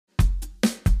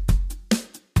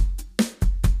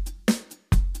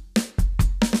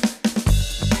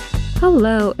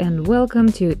Hello and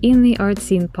welcome to In the Art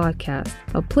Scene podcast,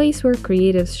 a place where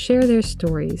creatives share their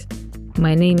stories.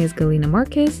 My name is Galina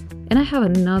Marquez, and I have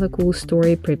another cool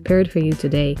story prepared for you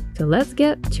today, so let's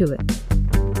get to it.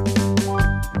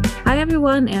 Hi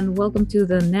everyone, and welcome to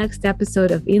the next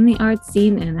episode of In the Art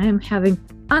Scene, and I am having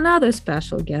another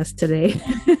special guest today.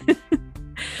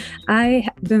 I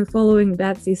have been following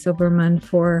Betsy Silverman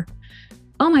for,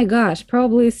 oh my gosh,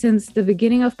 probably since the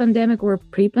beginning of pandemic or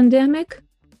pre-pandemic.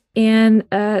 And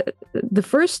the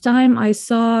first time I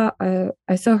saw her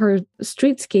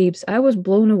streetscapes, I was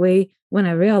blown away when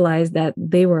I realized that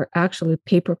they were actually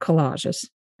paper collages,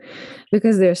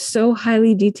 because they're so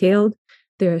highly detailed,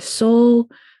 they're so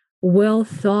well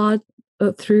thought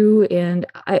through, and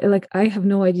I have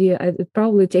no idea. It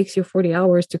probably takes you 40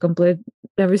 hours to complete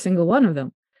every single one of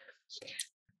them.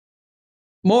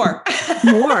 More.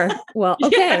 Well,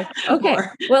 okay.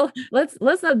 More. Well,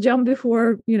 let's not jump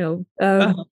before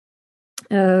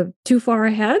too far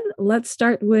ahead. Let's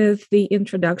start with the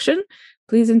introduction.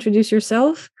 Please introduce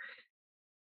yourself.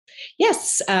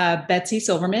 Yes, Betsy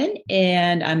Silverman,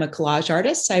 and I'm a collage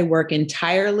artist. I work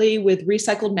entirely with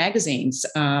recycled magazines.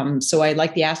 So I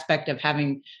like the aspect of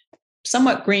having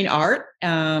somewhat green art.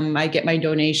 I get my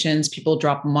donations. People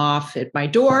drop them off at my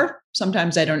door.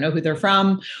 Sometimes I don't know who they're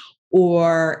from,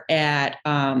 or at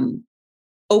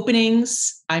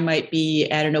openings. I might be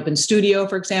at an open studio,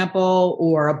 for example,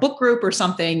 or a book group or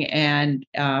something. And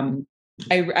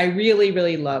I really,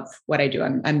 really love what I do.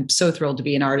 I'm so thrilled to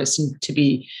be an artist and to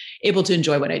be able to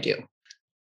enjoy what I do.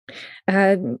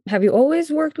 Have you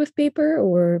always worked with paper,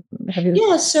 or have you?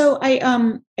 Yeah, so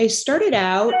I started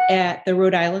out at the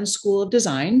Rhode Island School of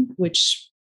Design, which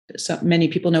many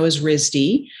people know as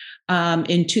RISD.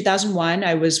 In 2001,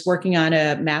 I was working on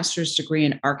a master's degree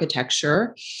in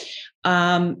architecture.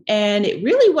 And it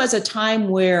really was a time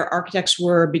where architects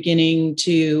were beginning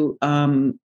to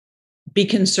be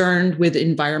concerned with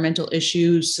environmental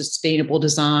issues, sustainable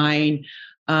design,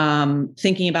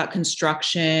 thinking about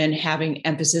construction, having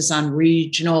emphasis on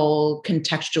regional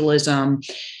contextualism.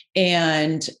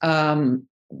 And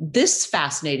this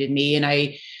fascinated me.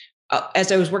 And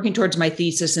as I was working towards my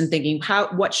thesis and thinking,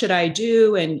 what should I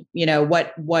do? And,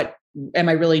 what am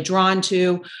I really drawn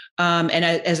to? And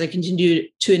as I continued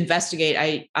to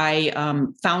investigate,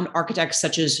 I found architects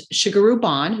such as Shigeru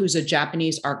Ban, who's a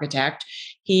Japanese architect.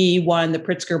 He won the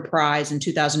Pritzker Prize in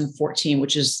 2014,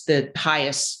 which is the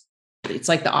highest. It's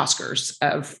like the Oscars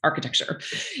of architecture.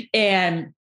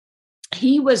 And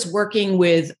he was working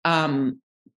with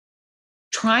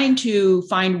trying to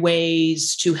find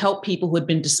ways to help people who had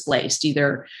been displaced,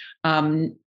 either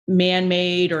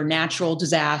man-made or natural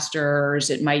disasters.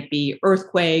 It might be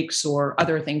earthquakes or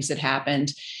other things that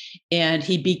happened. And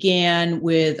he began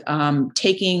with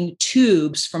taking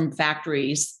tubes from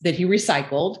factories that he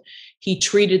recycled. He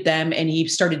treated them and he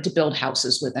started to build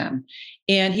houses with them.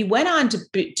 And he went on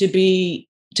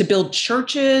to build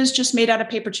churches just made out of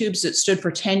paper tubes that stood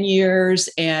for 10 years.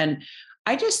 And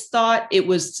I just thought it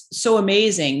was so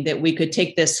amazing that we could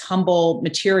take this humble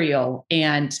material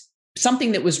and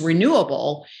something that was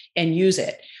renewable and use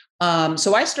it.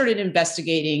 So I started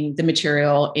investigating the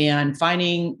material and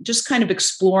just kind of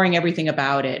exploring everything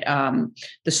about it,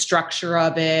 the structure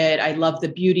of it. I love the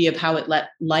beauty of how it let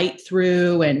light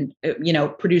through and,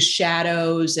 produce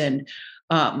shadows, and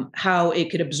how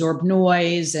it could absorb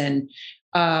noise. And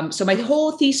so my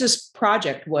whole thesis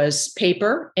project was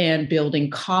paper and building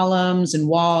columns and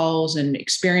walls and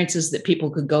experiences that people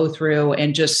could go through,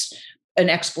 and just an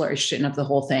exploration of the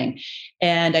whole thing.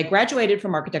 And I graduated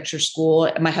from architecture school.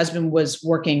 My husband was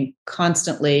working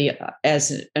constantly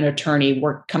as an attorney,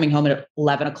 coming home at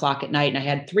 11 o'clock at night. And I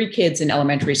had 3 kids in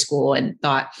elementary school, and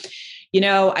thought,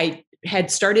 I had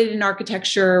started in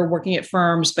architecture working at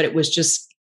firms, but it was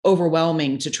just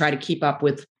overwhelming to try to keep up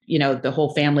with, the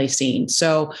whole family scene.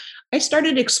 So I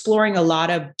started exploring a lot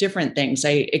of different things.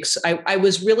 I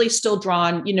was really still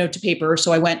drawn, to paper.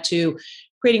 So I went to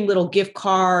creating little gift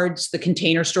cards. The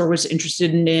Container Store was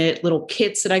interested in it, little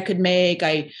kits that I could make.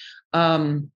 I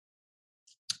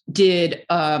did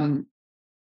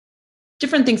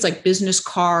different things like business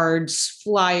cards,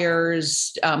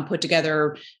 flyers, put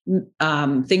together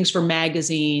things for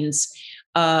magazines.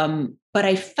 But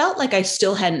I felt like I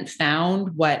still hadn't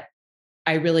found what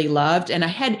I really loved. And I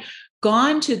had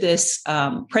gone to this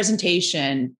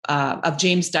presentation of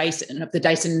James Dyson, of the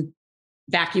Dyson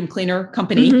vacuum cleaner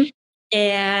company. Mm-hmm.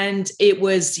 And it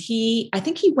was I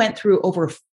think he went through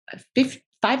over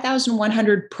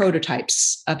 5,100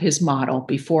 prototypes of his model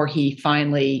before he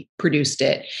finally produced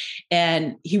it.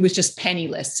 And he was just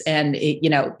penniless. And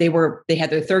they had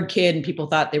their third kid and people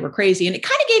thought they were crazy. And it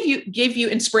kind of gave you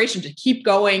inspiration to keep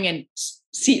going and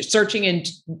searching and,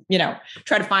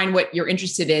 try to find what you're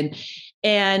interested in.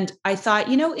 And I thought,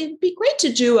 it'd be great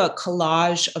to do a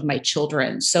collage of my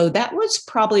children. So that was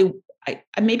probably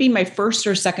maybe my first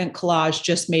or second collage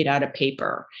just made out of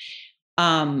paper.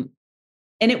 And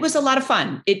it was a lot of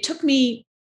fun. It took me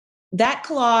that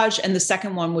collage and the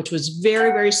second one, which was very,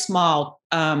 very small,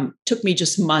 took me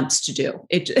just months to do.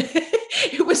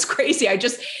 It was crazy. I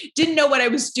just didn't know what I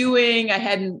was doing.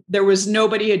 There was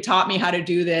nobody who had taught me how to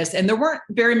do this. And there weren't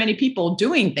very many people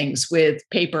doing things with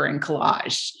paper and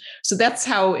collage. So that's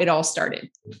how it all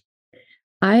started.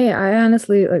 I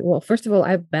honestly, first of all,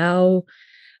 I bow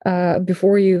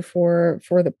before you for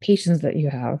the patience that you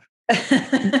have.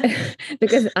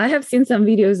 Because I have seen some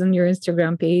videos on your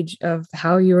Instagram page of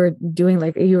how you're doing,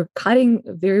 you're cutting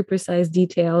very precise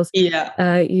details.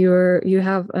 Yeah. You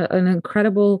have an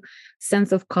incredible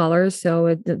sense of color. So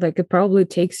it probably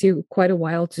takes you quite a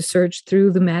while to search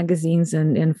through the magazines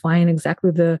and find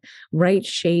exactly the right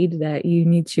shade that you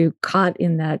need to cut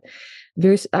in that.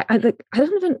 I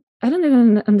don't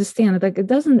even understand. It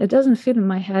doesn't fit in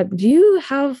my head. Do you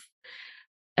have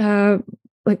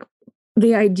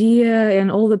the idea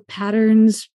and all the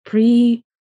patterns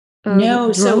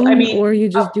no, so or you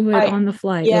just do it on the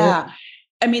fly? Yeah.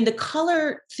 The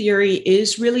color theory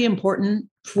is really important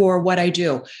for what I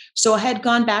do. So I had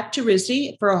gone back to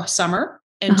RISD for a summer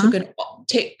and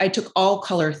I took all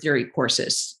color theory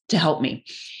courses to help me.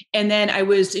 And then I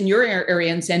was in your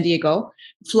area in San Diego,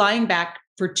 flying back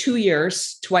for 2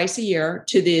 years, twice a year,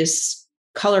 to this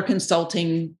color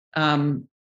consulting.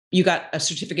 You got a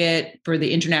certificate for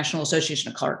the International Association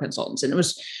of Color Consultants. And it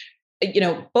was,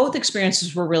 both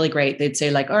experiences were really great. They'd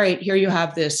say all right, here you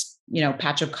have this,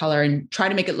 patch of color and try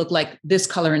to make it look like this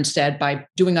color instead by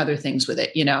doing other things with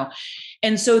it,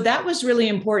 And so that was really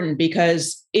important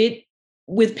because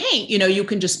with paint, you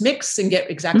can just mix and get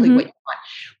exactly what you want.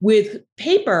 With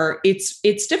paper,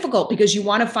 it's difficult because you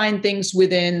want to find things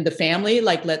within the family.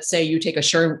 Like, let's say you take a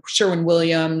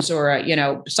Sherwin-Williams or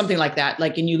something like that.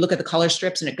 And you look at the color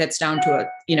strips and it gets down to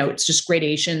it's just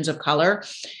gradations of color.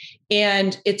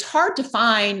 And it's hard to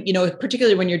find,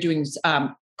 particularly when you're doing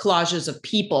collages of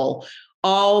people,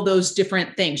 all those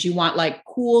different things. You want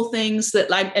cool things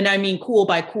and I mean cool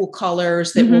by cool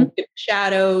colors that will give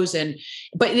shadows,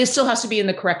 but it still has to be in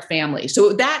the correct family.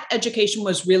 So that education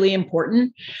was really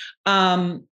important.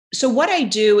 So what I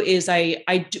do is I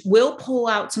will pull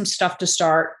out some stuff to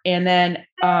start, and then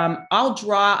I'll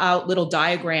draw out little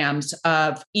diagrams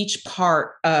of each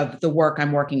part of the work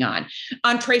I'm working on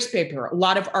trace paper. A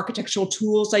lot of architectural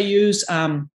tools I use,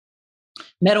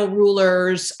 metal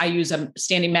rulers. I use a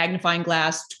standing magnifying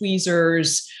glass,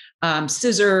 tweezers,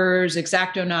 scissors,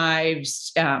 X-Acto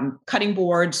knives, cutting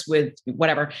boards with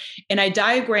whatever. And I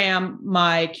diagram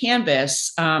my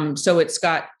canvas. So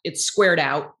it's squared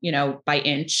out, by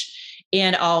inch.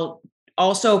 And I'll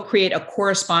also create a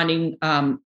corresponding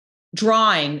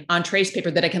drawing on trace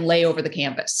paper that I can lay over the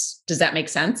canvas. Does that make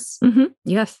sense? Mm-hmm.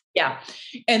 Yes. Yeah.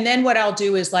 And then what I'll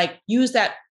do is use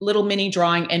that little mini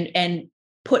drawing and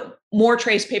put more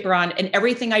trace paper on, and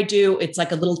everything I do, it's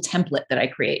like a little template that I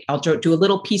create. I'll do a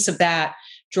little piece of that,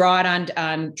 draw it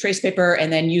on trace paper,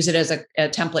 and then use it as a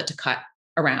template to cut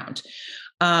around.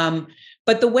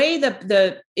 But the way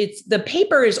the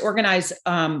paper is organized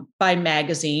by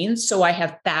magazines, so I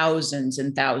have thousands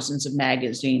and thousands of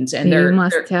magazines, and you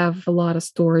must have a lot of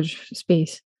storage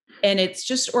space. And it's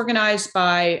just organized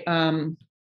by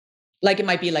it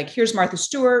might be here's Martha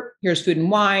Stewart, here's Food and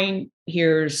Wine,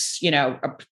 here's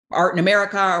Art in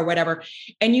America or whatever.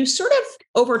 And you sort of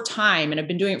over time, and I've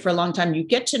been doing it for a long time, you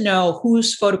get to know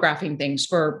who's photographing things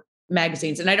for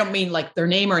magazines. And I don't mean their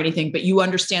name or anything, but you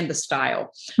understand the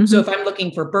style. Mm-hmm. So if I'm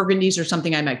looking for burgundies or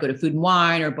something, I might go to Food and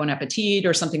Wine or Bon Appetit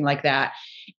or something like that.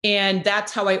 And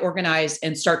that's how I organize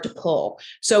and start to pull.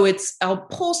 So I'll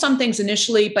pull some things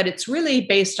initially, but it's really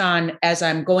based on as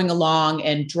I'm going along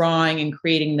and drawing and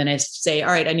creating, then I say, all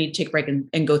right, I need to take a break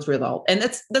and go through it all. And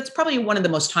that's probably one of the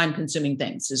most time consuming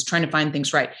things, is trying to find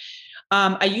things right.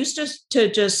 I used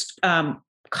to just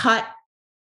cut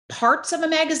parts of a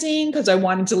magazine because I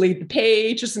wanted to leave the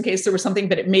page just in case there was something,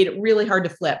 but it made it really hard to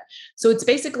flip. So it's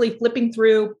basically flipping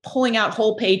through, pulling out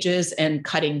whole pages and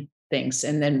cutting things.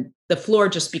 And then the floor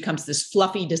just becomes this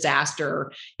fluffy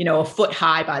disaster, a foot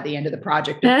high by the end of the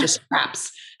project. It just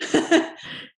scraps.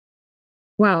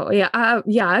 Wow. Yeah.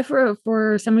 Yeah.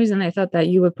 For some reason, I thought that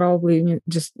you would probably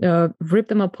just rip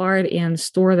them apart and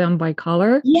store them by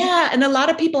color. Yeah, and a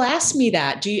lot of people ask me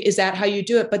that. Is that how you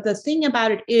do it? But the thing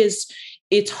about it is,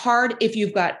 it's hard if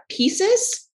you've got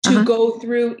pieces to Uh-huh. go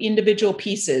through individual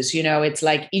pieces. It's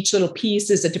like each little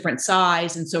piece is a different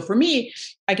size, and so for me,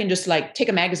 I can just like take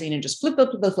a magazine and just flip,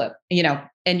 flip, flip, flip.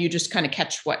 And you just kind of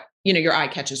catch what your eye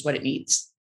catches what it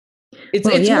needs. It's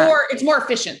Well, it's yeah. more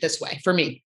efficient this way for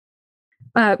me.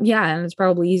 Yeah, and it's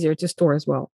probably easier to store as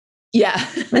well. Yeah,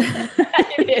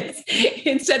 it is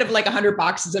instead of like 100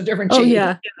 boxes of different Oh shades.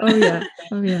 yeah. Oh yeah.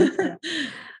 Oh yeah.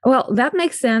 Well, that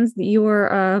makes sense.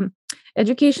 Your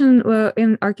education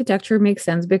in architecture makes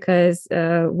sense because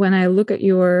when I look at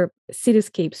your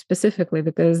cityscape specifically,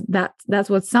 because that's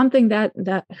what's something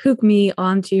that hooked me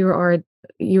onto your art,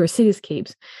 your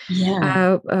cityscapes.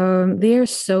 Yeah. They're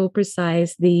so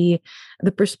precise. The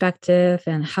perspective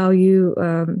and how you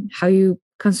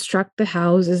construct the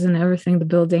houses and everything, the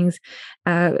buildings.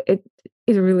 It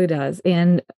really does.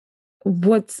 And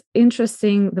what's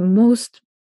interesting, the most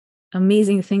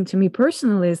amazing thing to me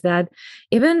personally is that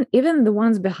even the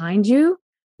ones behind you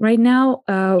right now,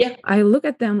 Yeah. I look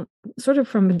at them sort of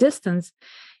from a distance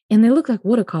and they look like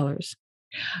watercolors.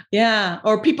 Yeah.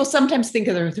 Or people sometimes think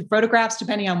of the photographs,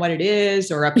 depending on what it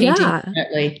is, or a painting, Yeah,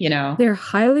 definitely. they're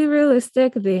highly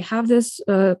realistic. They have this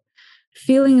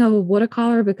feeling of a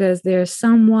watercolor because they're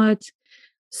somewhat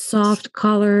soft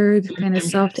colored, kind of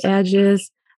soft edges.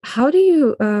 How do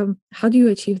you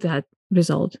achieve that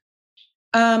result?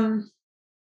 Um,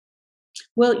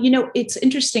 well, it's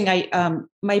interesting.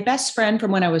 My best friend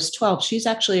from when I was 12, she's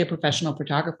actually a professional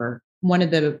photographer, one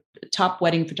of the top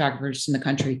wedding photographers in the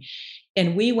country.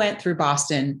 And we went through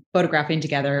Boston photographing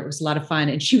together. It was a lot of fun.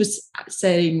 And she was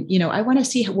saying, I want to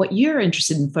see what you're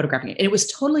interested in photographing. And it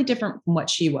was totally different from what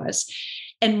she was.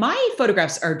 And my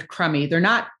photographs are crummy. They're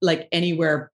not like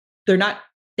anywhere.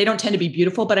 They don't tend to be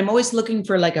beautiful, but I'm always looking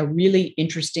for like a really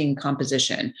interesting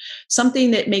composition,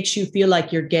 something that makes you feel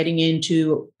like you're getting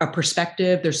into a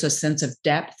perspective. There's a sense of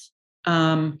depth.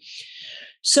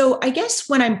 So I guess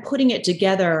when I'm putting it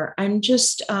together, I'm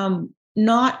just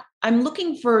I'm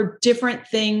looking for different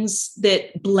things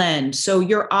that blend. So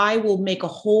your eye will make a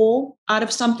whole out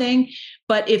of something,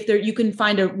 but if you can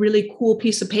find a really cool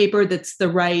piece of paper that's the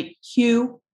right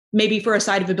hue, maybe for a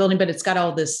side of a building, but it's got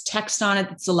all this text on it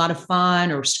that's a lot of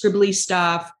fun, or scribbly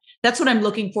stuff. That's what I'm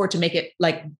looking for to make it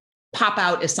like pop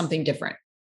out as something different.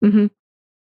 Mm-hmm.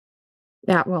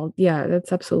 Yeah, well, yeah,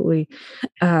 that's absolutely,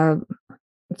 uh,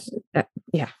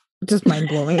 yeah, just mind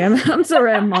blowing. I'm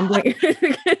sorry, I'm mumbling.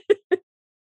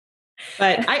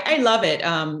 But I love it.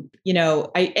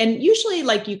 And usually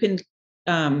like you can,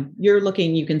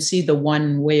 you can see the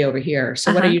one way over here.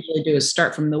 So what I usually do is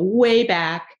start from the way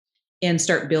back and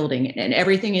start building it. And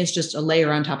everything is just a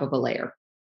layer on top of a layer.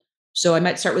 So I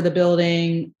might start with a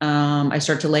building. I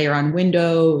start to layer on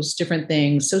windows, different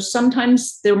things. So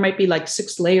sometimes there might be like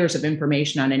 6 layers of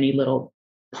information on any little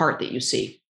part that you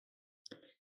see.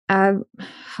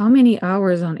 How many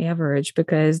hours on average?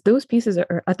 Because those pieces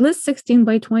are at least 16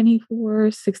 by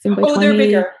 24, 16 by 20. They're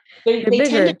bigger. They bigger.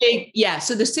 Tend to be, yeah.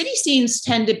 So the city scenes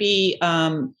tend to be,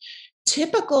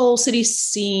 typical city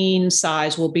scene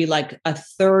size will be like a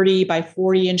 30 by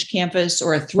 40 inch canvas,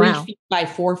 or a 3 feet by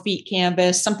 4 feet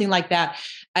canvas, something like that.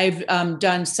 I've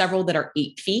done several that are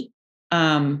 8 feet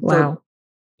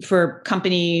for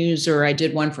companies, or I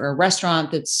did one for a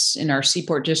restaurant that's in our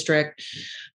Seaport district.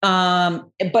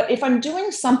 But if I'm doing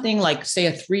something like, say,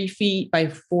 a 3 feet by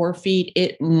 4 feet,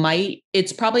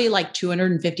 it's probably like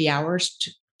 250 hours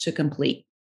to complete.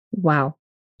 Wow.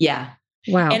 Yeah.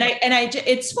 Wow. And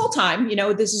it's full time.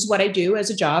 This is what I do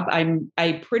as a job.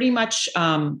 I pretty much it's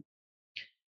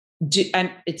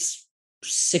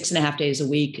 6.5 days a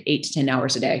week, 8 to 10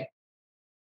 hours a day.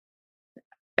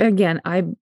 Again, I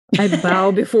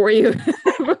bow before you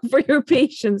for your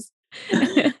patience.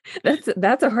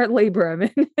 That's a hard labor. I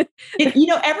mean,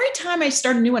 every time I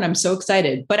start a new one, I'm so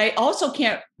excited, but I also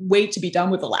can't wait to be done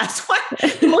with the last one.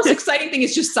 The most exciting thing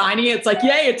is just signing it. It's like,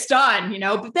 yay, it's done,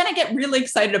 but then I get really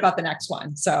excited about the next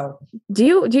one. So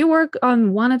do you work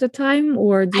on one at a time,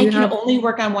 or do you I can only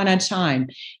work on one at a time?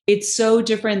 It's so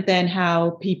different than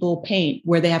how people paint,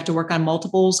 where they have to work on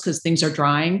multiples because things are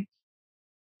drying.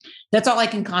 That's all I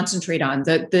can concentrate on.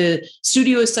 The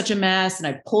studio is such a mess, and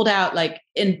I pulled out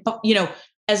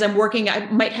as I'm working, I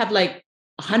might have like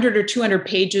 100 or 200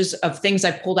 pages of things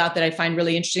I pulled out that I find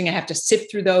really interesting. I have to sift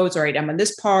through those. All right, I'm on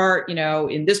this part,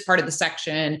 in this part of the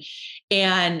section,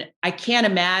 and I can't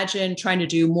imagine trying to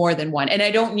do more than one. And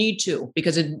I don't need to,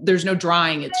 because there's no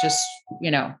drying. It's just,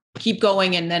 keep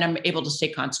going, and then I'm able to stay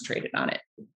concentrated on it.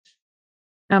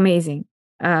 Amazing.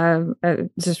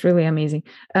 Just really amazing.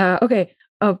 Okay,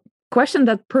 a question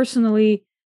that personally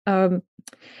um,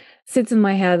 sits in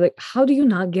my head: like, how do you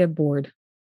not get bored?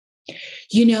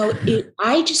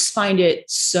 I just find it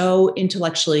so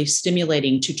intellectually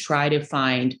stimulating to try to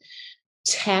find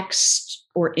text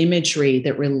or imagery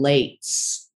that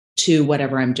relates to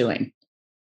whatever I'm doing.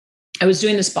 I was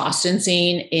doing this Boston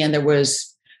scene, and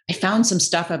I found some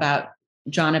stuff about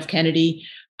John F. Kennedy,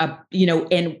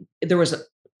 and there was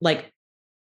like,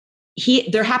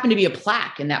 there happened to be a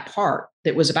plaque in that part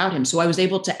that was about him. So I was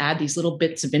able to add these little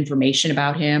bits of information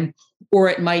about him, or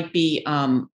it might be,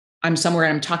 I'm somewhere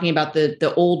and I'm talking about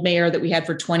the old mayor that we had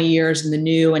for 20 years and the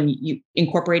new, and you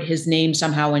incorporate his name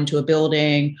somehow into a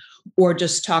building, or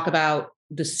just talk about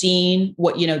the scene,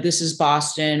 this is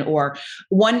Boston. Or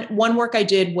one work I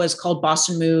did was called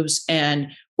Boston Moves.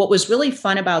 And what was really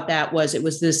fun about that was it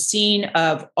was this scene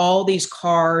of all these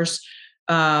cars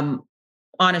on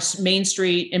a main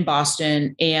street in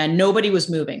Boston, and nobody was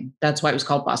moving. That's why it was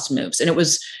called Boston Moves. And it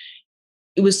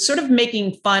was sort of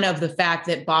making fun of the fact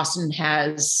that Boston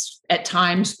has at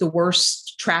times the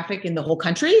worst traffic in the whole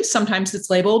country. Sometimes it's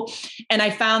labeled. And I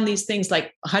found these things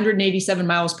like 187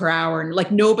 miles per hour, and like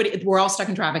we're all stuck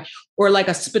in traffic, or like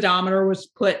a speedometer was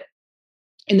put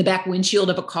in the back windshield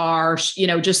of a car,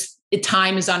 just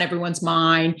time is on everyone's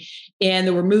mind. And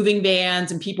there were moving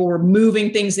vans and people were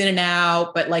moving things in and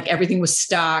out, but like everything was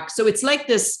stuck. So it's like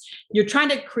this, you're trying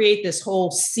to create this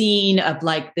whole scene of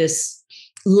like this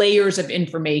layers of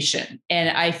information.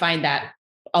 And I find that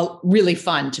really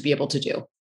fun to be able to do.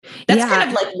 That's kind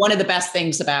of like one of the best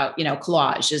things about,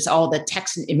 collage is all the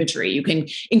text and imagery you can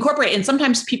incorporate. And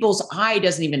sometimes people's eye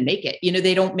doesn't even make it,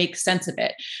 they don't make sense of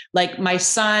it. Like my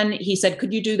son, he said,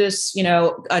 could you do this,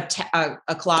 a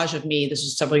collage of me? This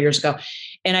was several years ago.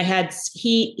 And I had,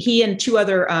 he and two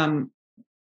other,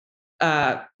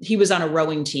 he was on a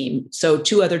rowing team. So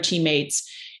two other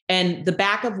teammates, and the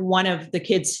back of one of the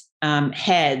kids'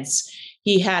 heads,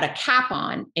 he had a cap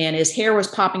on and his hair was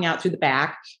popping out through the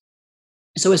back.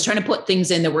 So I was trying to put things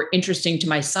in that were interesting to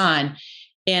my son.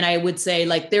 And I would say,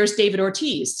 like, there's David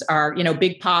Ortiz, our,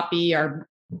 Big Papi, our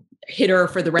hitter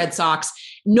for the Red Sox.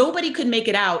 Nobody could make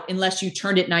it out unless you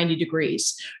turned it 90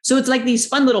 degrees. So it's like these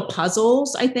fun little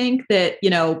puzzles, I think, that,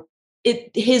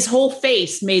 his whole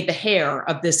face made the hair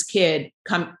of this kid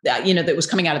come, that was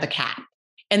coming out of the cap.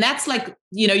 And that's like,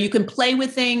 you can play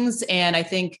with things. And I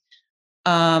think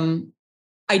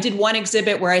I did one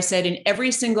exhibit where I said in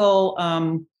every single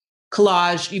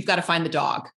collage, you've got to find the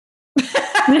dog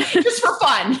just for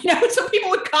fun. So people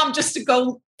would come just to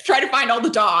go try to find all the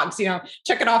dogs,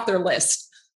 check it off their list.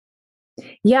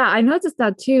 Yeah, I noticed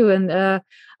that too. And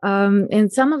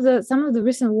some of the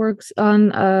recent works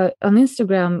on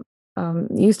Instagram,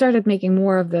 you started making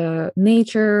more of the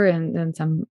nature and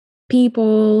some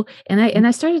people. And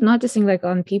I started noticing, like,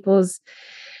 on people's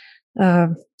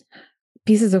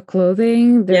pieces of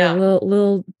clothing, they're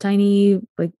little tiny,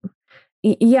 like,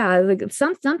 like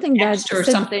something extra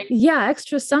that something. Yeah,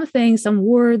 extra something, some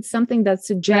words, something that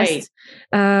suggests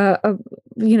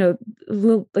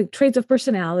little, like, traits of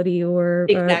personality or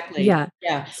exactly.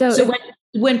 Yeah. So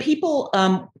when people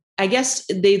I guess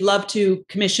they love to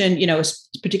commission,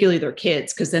 particularly their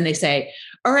kids, because then they say,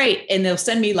 all right, and they'll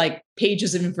send me like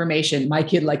pages of information. My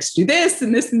kid likes to do this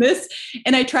and this and this,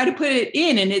 and I try to put it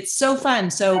in, and it's so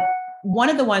fun. So one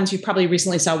of the ones you probably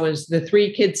recently saw was the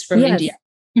 3 kids from India.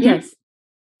 Yes.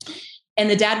 And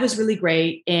the dad was really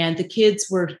great. And the kids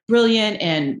were brilliant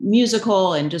and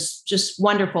musical and just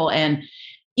wonderful. And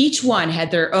each one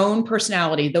had their own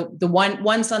personality. The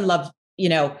one son loved,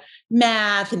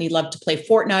 math, and he loved to play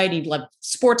Fortnite. He loved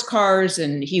sports cars,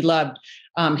 and he loved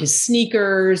his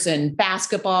sneakers and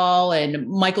basketball and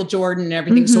Michael Jordan and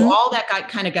everything. Mm-hmm. So all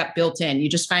that got built in. You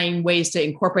just find ways to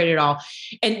incorporate it all.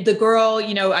 And the girl,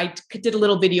 I did a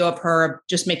little video of her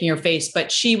just making her face,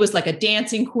 but she was like a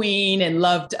dancing queen and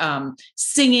loved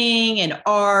singing and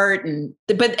art.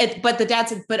 But the dad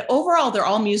said, but overall, they're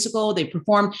all musical. They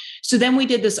perform. So then we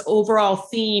did this overall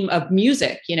theme of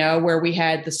music, where we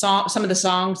had some of the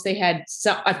songs they had.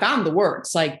 So I found the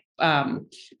words like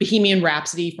Bohemian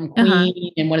Rhapsody from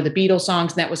Queen and one of the Beatles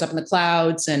songs, and that was Up in the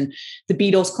Clouds, and the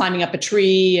Beatles climbing up a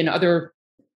tree, and other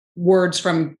words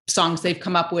from songs they've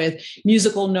come up with,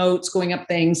 musical notes going up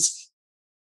things.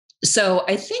 So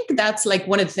I think that's like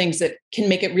one of the things that can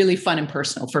make it really fun and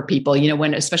personal for people,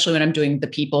 especially when I'm doing the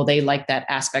people, they like that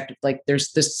aspect of like,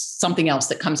 there's something else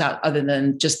that comes out other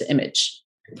than just the image.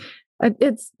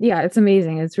 It's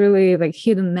amazing. It's really like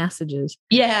hidden messages.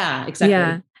 Yeah, exactly.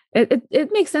 Yeah.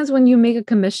 It makes sense when you make a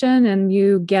commission and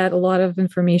you get a lot of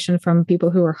information from people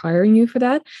who are hiring you for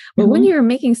that. But when you're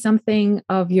making something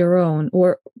of your own,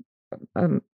 or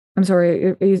um, I'm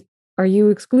sorry, are you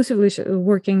exclusively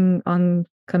working on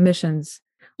commissions,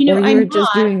 or I'm you're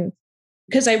just not, doing?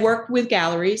 because I work with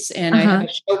galleries and I have Uh-huh.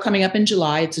 a show coming up in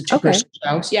July. It's a Okay. two-person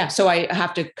show. Yeah. So I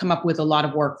have to come up with a lot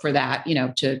of work for that,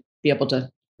 to be able to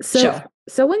So show.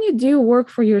 so when you do work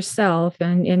for yourself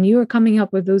and you are coming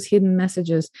up with those hidden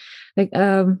messages, like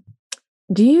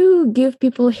do you give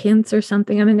people hints or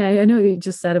something? I mean, I know you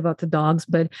just said about the dogs,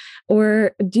 but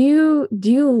or do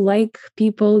you like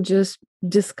people just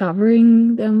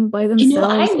discovering them by I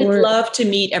themselves would or love to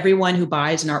meet everyone who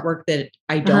buys an artwork that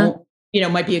I uh-huh.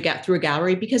 don't, might be through a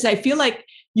gallery, because I feel like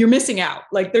you're missing out.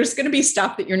 Like there's going to be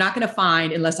stuff that you're not going to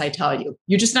find unless I tell you.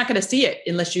 You're just not going to see it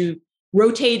unless you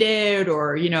rotate it,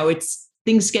 or, it's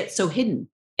things get so hidden.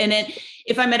 And then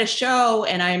if I'm at a show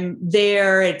and I'm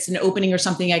there, it's an opening or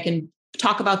something, I can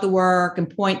talk about the work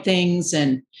and point things.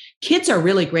 And kids are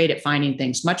really great at finding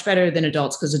things, much better than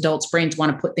adults, because adults' brains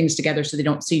want to put things together so they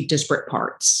don't see disparate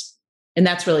parts. And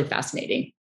that's really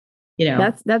fascinating, you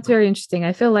know. That's very interesting.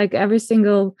 I feel like every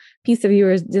single piece of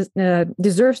yours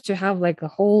deserves to have like a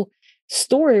whole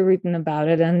story written about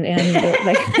it, and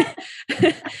like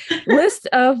list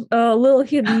of little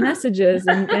hidden messages,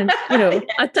 and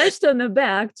attached on the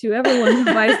back to everyone who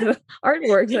buys the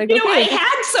artworks. Like, I okay,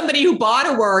 had somebody who bought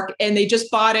a work and they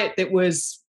just bought it that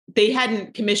was, they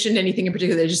hadn't commissioned anything in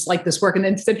particular. They just liked this work and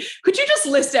then said, could you just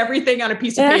list everything on a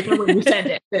piece of paper when you send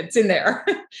it that's in there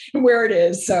and where it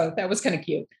is? So that was kind of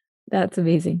cute. that's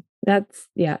amazing. That's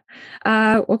yeah.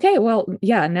 Okay, well,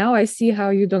 yeah. Now I see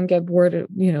how you don't get bored.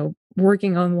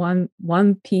 Working on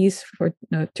one piece for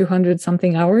 200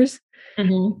 something hours.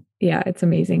 Mm-hmm. Yeah, it's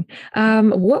amazing.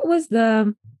 What was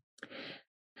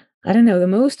I don't know, the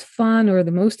most fun or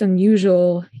the most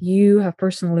unusual you have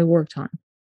personally worked on?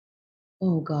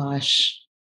 Oh gosh,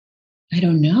 I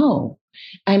don't know.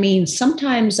 I mean,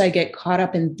 sometimes I get caught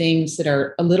up in things that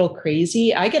are a little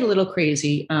crazy. I get a little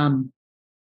crazy.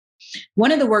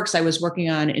 One of the works I was working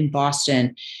on in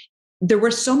Boston, there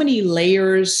were so many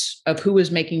layers of who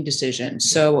was making decisions.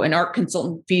 So an art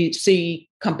consultancy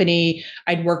company,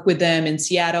 I'd worked with them in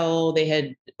Seattle. They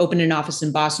had opened an office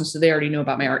in Boston, so they already knew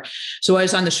about my art. So I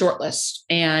was on the short list,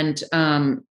 and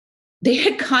they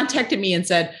had contacted me and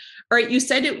said, all right, you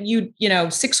said you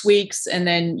 6 weeks, and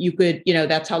then you could,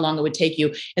 that's how long it would take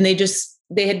you. And they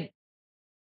had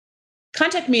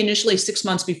contacted me initially 6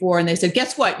 months before, and they said,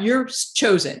 guess what? You're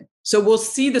chosen. So we'll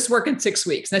see this work in 6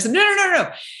 weeks. And I said,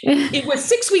 no. It was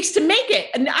 6 weeks to make it.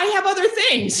 And I have other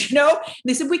things, And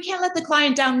they said, we can't let the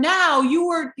client down now.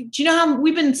 How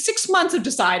we've been 6 months of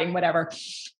deciding, whatever.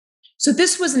 So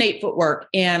this was an 8-foot work.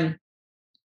 And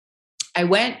I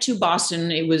went to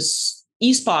Boston. It was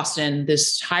East Boston.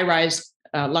 This high-rise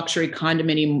luxury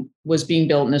condominium was being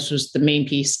built. And this was the main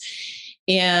piece.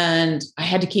 And I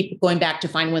had to keep going back to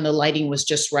find when the lighting was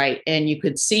just right. And you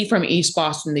could see from East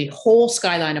Boston, the whole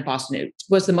skyline of Boston. It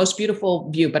was the most beautiful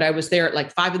view, but I was there at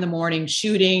like 5 a.m.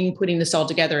 shooting, putting this all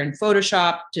together in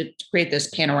Photoshop to create this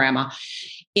panorama.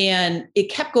 And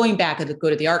it kept going back. I would go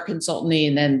to the art consultancy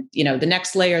and then, the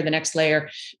next layer,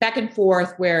 back and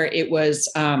forth, where it was,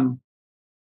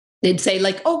 they'd say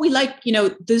like, oh, we like,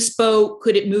 this boat,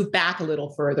 could it move back a little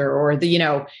further? Or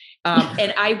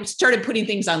and I started putting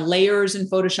things on layers in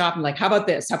Photoshop and like, how about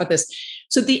this? How about this?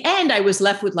 So at the end, I was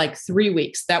left with like 3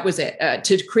 weeks. That was it,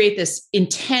 to create this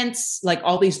intense, like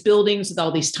all these buildings with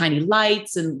all these tiny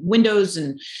lights and windows.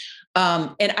 And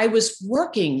I was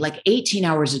working like 18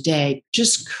 hours a day,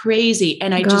 just crazy.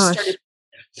 And I just started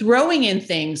throwing in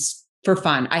things for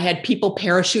fun. I had people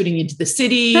parachuting into the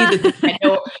city that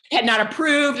I had not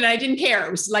approved, and I didn't care. It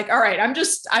was like, all right,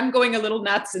 I'm going a little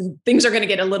nuts, and things are going to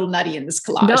get a little nutty in this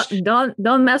collage.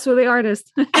 Don't mess with the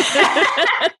artist.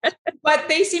 But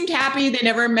they seemed happy. They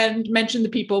never mentioned the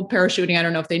people parachuting. I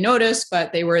don't know if they noticed,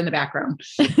 but they were in the background.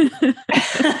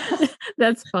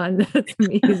 That's fun. That's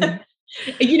amazing.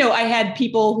 I had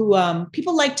people who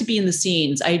people like to be in the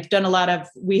scenes. I've done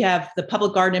we have the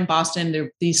public garden in Boston. There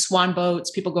are these swan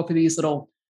boats. People go for these little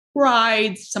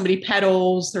rides. Somebody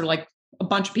pedals. There are like a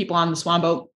bunch of people on the swan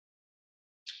boat.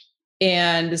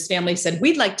 And this family said,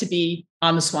 we'd like to be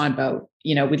on the swan boat.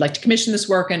 We'd like to commission this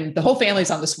work, and the whole family's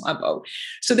on the swan boat.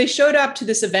 So they showed up to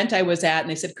this event I was at, and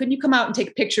they said, couldn't you come out and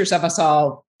take pictures of us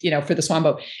all, for the swan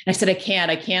boat? And I said, I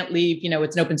can't leave.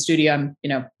 It's an open studio.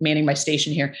 I'm, manning my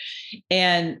station here.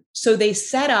 And so they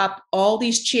set up all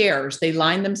these chairs. They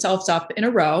lined themselves up in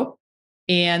a row,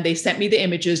 and they sent me the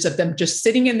images of them just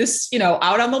sitting in this,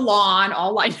 out on the lawn,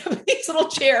 all lined up in these little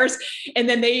chairs. And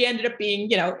then they ended up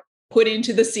being, put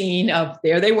into the scene of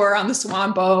there they were on the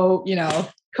swan boat,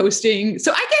 coasting.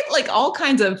 So I get like all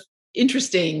kinds of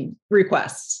interesting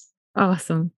requests.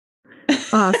 Awesome.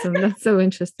 Awesome. That's so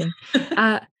interesting.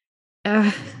 Uh,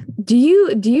 uh, do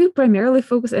you primarily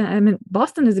focus? I mean,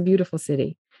 Boston is a beautiful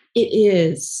city. It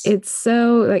is. It's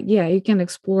so like, yeah, you can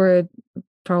explore it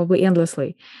probably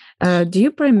endlessly. Do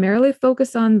you primarily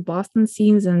focus on Boston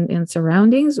scenes and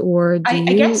surroundings, or do I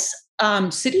you? guess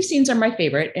city scenes are my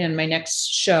favorite, and my next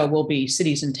show will be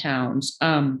cities and towns.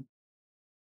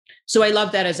 So I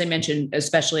love that, as I mentioned,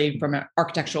 especially from an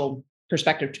architectural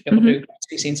perspective, to be able to Mhm. do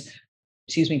city scenes.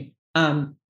 Excuse me.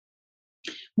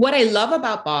 What I love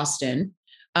about Boston,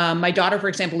 my daughter, for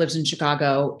example, lives in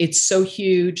Chicago. It's so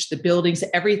huge, the buildings,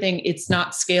 everything, it's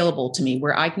not scalable to me,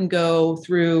 where I can go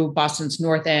through Boston's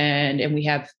North End and we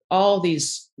have all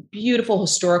these beautiful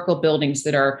historical buildings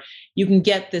that are, you can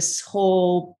get this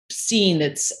whole scene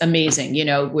that's amazing,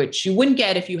 which you wouldn't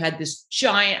get if you had this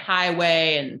giant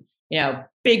highway and,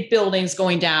 big buildings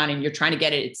going down and you're trying to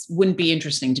get it. It wouldn't be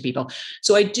interesting to people.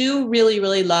 So I do really,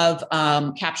 really love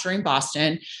capturing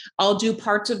Boston. I'll do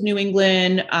parts of New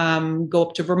England, go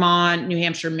up to Vermont, New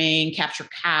Hampshire, Maine, capture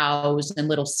cows and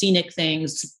little scenic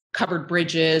things, covered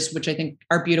bridges, which I think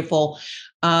are beautiful.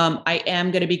 I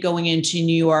am going to be going into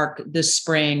New York this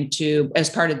spring as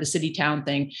part of the city town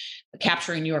thing,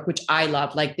 capturing New York, which I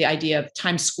love, like the idea of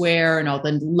Times Square and all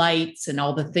the lights and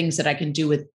all the things that I can do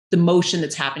with the motion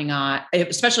that's happening on,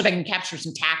 especially if I can capture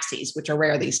some taxis, which are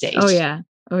rare these Oh days. yeah,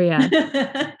 oh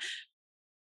yeah.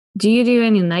 Do you do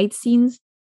any night scenes?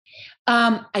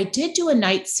 I did do a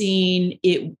night scene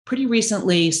pretty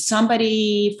recently.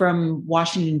 Somebody from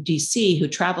Washington, D.C., who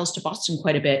travels to Boston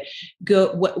quite a bit,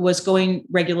 was going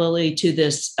regularly to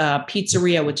this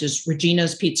pizzeria, which is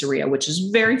Regina's Pizzeria, which is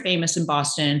very famous in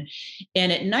Boston.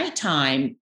 And at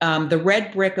nighttime, the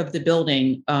red brick of the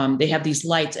building, they have these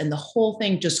lights and the whole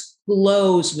thing just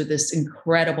glows with this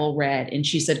incredible red. And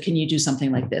she said, "Can you do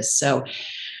something like this?" So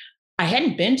I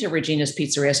hadn't been to Regina's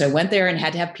Pizzeria, so I went there and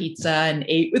had to have pizza and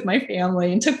ate with my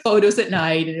family and took photos at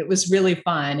night, and it was really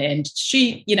fun. And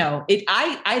she,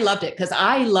 I loved it because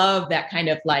I love that kind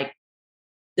of like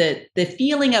the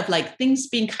feeling of like things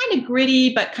being kind of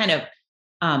gritty but kind of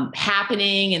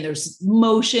happening, and there's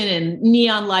motion and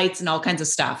neon lights and all kinds of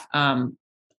stuff.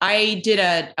 I did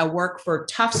a work for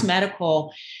Tufts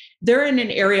Medical. They're in an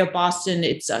area of Boston.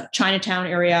 It's a Chinatown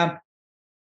area.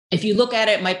 If you look at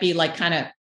it, it might be like kind of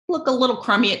look a little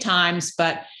crummy at times,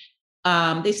 but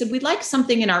they said, "We'd like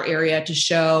something in our area to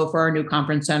show for our new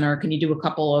conference center. Can you do a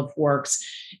couple of works?"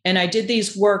 And I did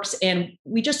these works, and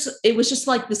it was just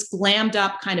like this glammed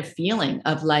up kind of feeling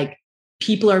of like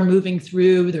people are moving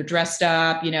through, they're dressed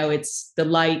up, it's the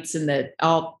lights and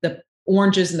all the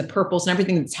oranges and the purples and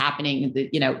everything that's happening,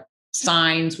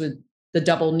 signs with the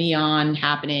double neon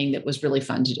happening. That was really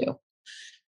fun to do.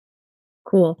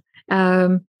 Cool.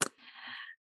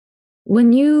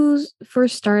 When you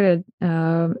first started,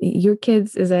 your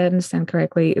kids, as I understand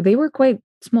correctly, they were quite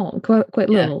small, quite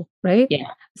Yeah. little, right? Yeah.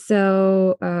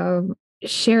 So,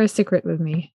 share a secret with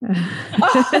me.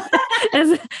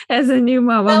 As a new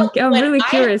mom, I'm really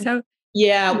curious how.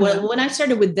 Yeah, well, when I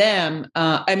started with them,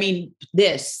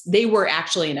 they were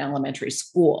actually in elementary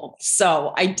school.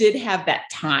 So I did have that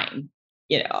time,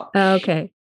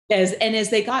 Okay. as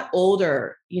they got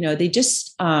older, they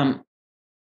just,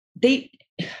 they,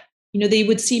 they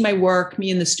would see my work, me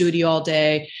in the studio all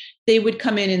day. They would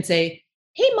come in and say,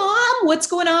 "Hey mom, what's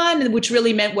going on?" And which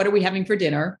really meant, "What are we having for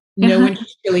dinner?" No one's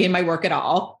really in my work at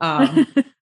all.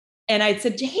 And I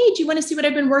said, "Hey, do you want to see what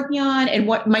I've been working on?" And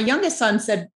what my youngest son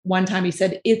said one time, he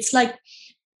said, "It's like,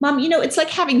 Mom, it's like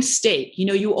having steak.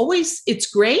 It's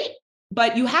great,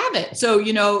 but you have it. So,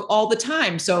 all the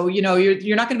time. So,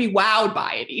 you're not going to be wowed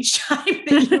by it each time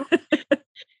that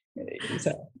you."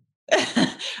 So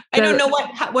I don't know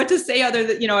what to say other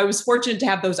than, I was fortunate to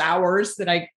have those hours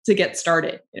to get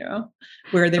started,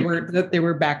 where they were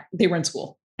in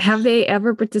school. Have they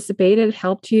ever participated,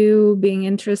 helped you being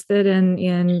interested in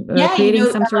creating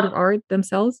some sort of art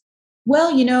themselves?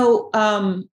 Well,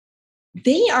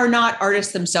 they are not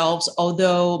artists themselves,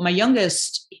 although my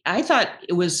youngest, I thought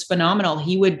it was phenomenal.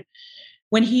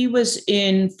 When he was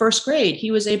in first grade,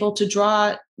 he was able to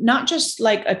draw not just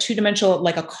like a two-dimensional,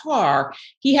 like a car.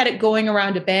 He had it going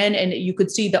around a bend and you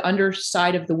could see the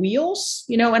underside of the wheels,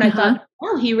 and I thought,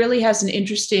 wow, he really has an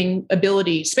interesting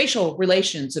ability, spatial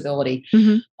relations ability.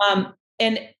 Mm-hmm.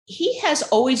 And he has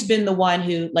always been the one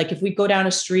who, like, if we go down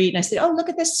a street and I say, "Oh, look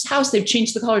at this house, they've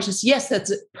changed the colors." He says, "Yes,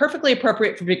 that's perfectly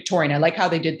appropriate for Victorian. I like how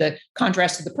they did the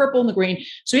contrast of the purple and the green."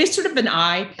 So he has sort of an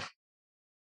eye.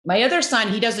 My other son,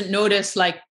 he doesn't notice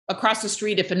like across the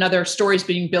street if another story is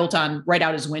being built on right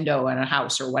out his window in a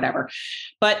house or whatever.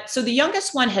 But so the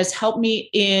youngest one has helped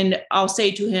me I'll say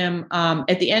to him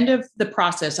at the end of the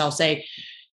process, I'll say,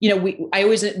 I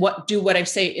always do what I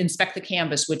say, inspect the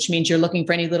canvas, which means you're looking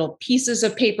for any little pieces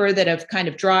of paper that have kind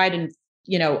of dried and,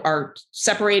 are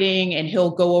separating, and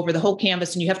he'll go over the whole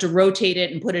canvas and you have to rotate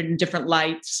it and put it in different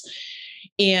lights,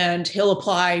 and he'll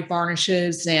apply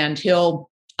varnishes, and he'll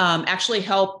actually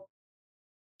help.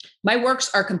 My works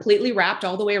are completely wrapped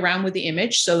all the way around with the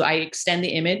image. So I extend the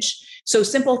image. So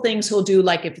simple things he'll do,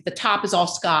 like if the top is all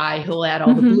sky, he'll add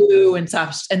all the blue and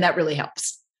stuff. And that really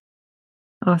helps.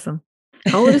 Awesome.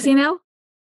 How old is he now?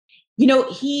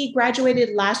 He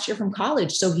graduated last year from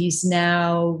college. So he's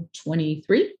now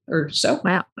 23 or so.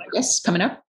 Wow. I guess coming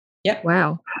up. Yep.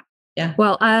 Wow. Yeah.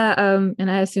 Well, and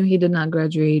I assume he did not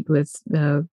graduate with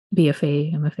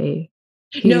BFA, MFA.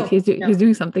 He's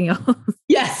doing something else.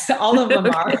 Yes, all of them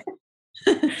are.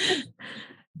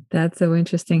 That's so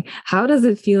interesting. How does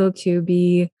it feel to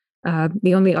be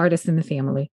the only artist in the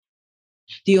family?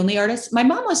 The only artist? My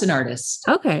mom was an artist.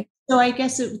 Okay. So I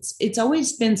guess it's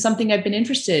always been something I've been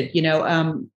interested,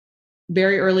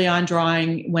 very early on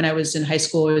drawing. When I was in high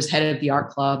school, I was head of the art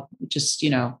club, just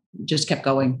kept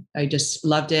going. I just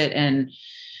loved it. And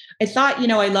I thought,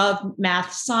 I love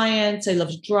math, science. I love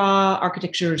to draw.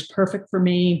 Architecture is perfect for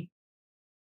me.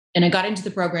 And I got into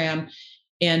the program,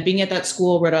 and being at that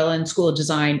school, Rhode Island School of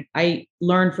Design, I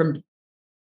learned from,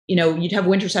 you'd have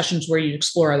winter sessions where you'd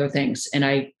explore other things. And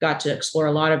I got to explore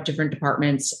a lot of different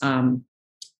departments,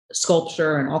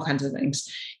 sculpture and all kinds of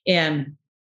things. And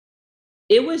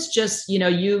it was just,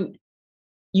 you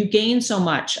gain so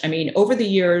much. I mean, over the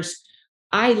years,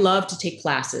 I love to take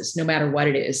classes, no matter what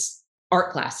it is,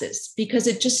 art classes, because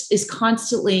it just is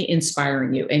constantly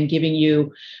inspiring you and giving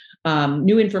you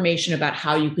new information about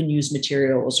how you can use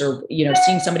materials, or,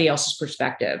 seeing somebody else's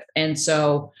perspective. And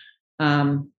so,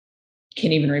 can't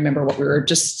even remember what we were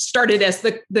just started as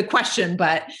the question,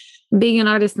 but being an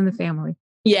artist in the family.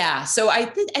 Yeah. So I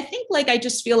think I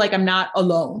just feel like I'm not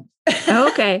alone.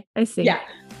 Okay. I see. Yeah.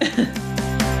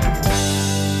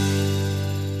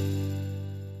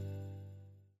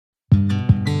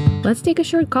 Let's take a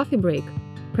short coffee break.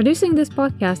 Producing this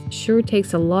podcast sure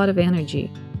takes a lot of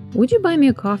energy. Would you buy me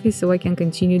a coffee so I can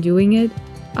continue doing it?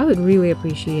 I would really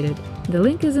appreciate it. The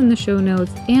link is in the show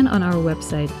notes and on our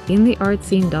website,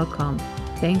 intheartscene.com.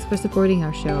 Thanks for supporting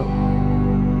our show.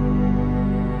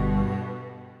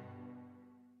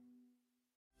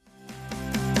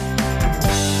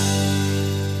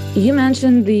 You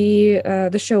mentioned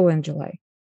the show in July.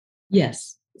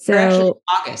 Yes. So actually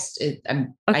August. Okay.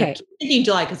 I keep thinking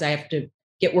July because I have to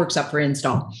get works up for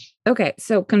install. Okay.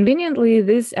 So conveniently,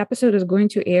 this episode is going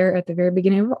to air at the very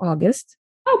beginning of August.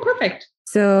 Oh, perfect.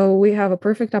 So we have a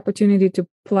perfect opportunity to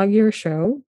plug your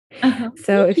show.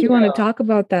 So if you want to talk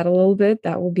about that a little bit,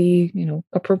 that will be,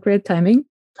 appropriate timing.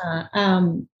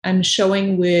 I'm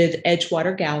showing with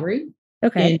Edgewater Gallery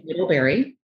in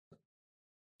Middlebury.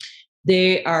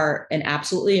 They are an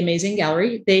absolutely amazing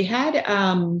gallery. They had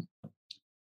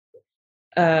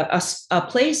a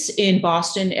place in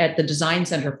Boston at the Design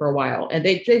Center for a while, and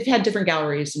they've had different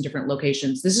galleries in different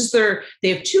locations. They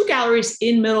have two galleries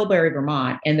in Middlebury,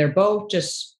 Vermont, and they're both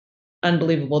just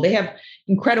unbelievable. They have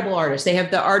incredible artists. They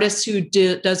have the artist who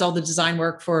does all the design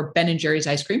work for Ben and Jerry's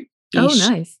ice cream.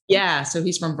 Nice. Yeah. So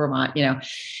he's from Vermont,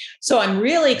 So I'm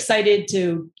really excited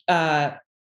to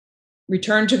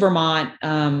return to Vermont.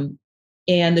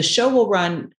 And the show will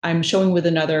run, I'm showing with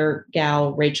another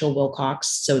gal, Rachel Wilcox.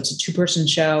 So it's a 2-person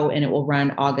show, and it will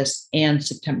run August and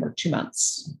September, 2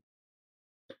 months.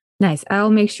 Nice. I'll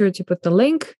make sure to put the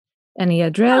link and the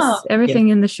address, everything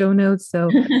in the show notes. So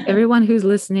everyone who's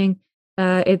listening,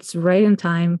 it's right in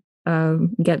time.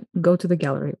 Go to the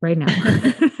gallery right now.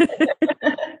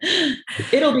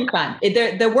 It'll be fun.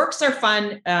 The works are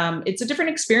fun. It's a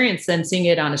different experience than seeing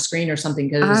it on a screen or something.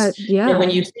 Because when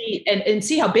you see and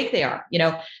see how big they are,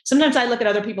 sometimes I look at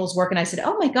other people's work and I said,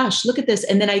 oh my gosh, look at this.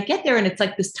 And then I get there and it's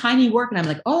like this tiny work. And I'm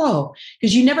like, oh,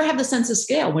 because you never have the sense of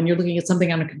scale when you're looking at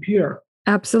something on a computer.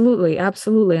 Absolutely.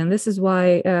 Absolutely. And this is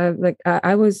why,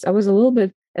 I was a little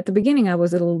bit at the beginning, I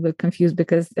was a little bit confused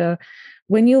because,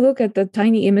 when you look at the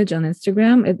tiny image on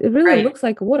Instagram, it really looks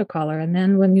like a watercolor. And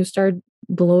then when you start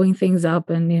blowing things up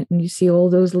and you see all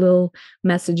those little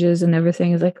messages and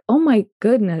everything, it's like, oh my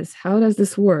goodness, how does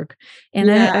this work?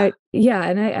 And I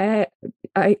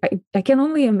can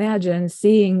only imagine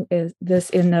seeing this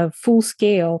in a full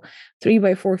scale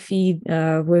 3x4 feet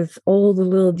with all the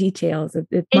little details.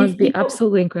 It must be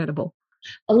absolutely incredible.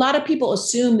 A lot of people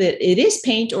assume that it is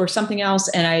paint or something else.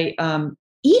 And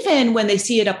even when they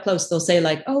see it up close, they'll say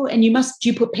like, oh, and do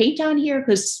you put paint on here?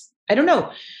 Because I don't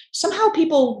know. Somehow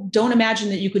people don't imagine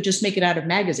that you could just make it out of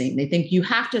magazine. They think you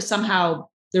have to somehow,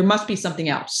 there must be something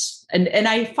else. And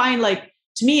I find like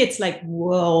to me, it's like,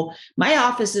 whoa, my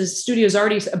studio is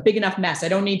already a big enough mess. I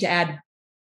don't need to add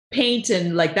paint,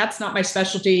 and like, that's not my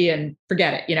specialty, and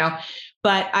forget it,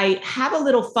 but I have a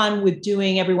little fun with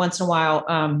doing every once in a while,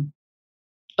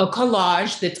 a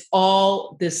collage that's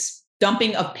all this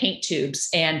dumping of paint tubes,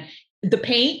 and the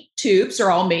paint tubes are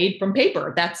all made from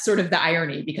paper. That's sort of the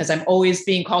irony, because I'm always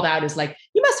being called out as like,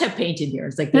 you must have paint in here.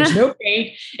 It's like, there's no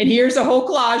paint. And here's a whole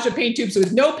collage of paint tubes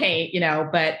with no paint,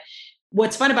 but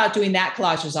what's fun about doing that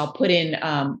collage is I'll put in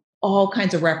all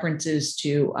kinds of references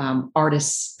to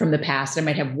artists from the past. I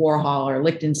might have Warhol or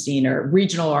Lichtenstein or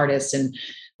regional artists and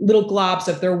little globs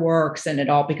of their works, and it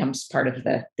all becomes part of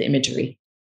the imagery.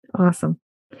 Awesome.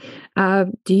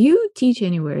 Do you teach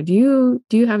anywhere? Do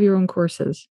you have your own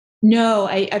courses? No,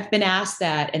 I've been asked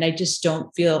that, and I just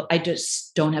don't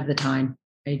have the time.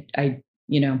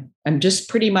 I'm just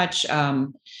pretty much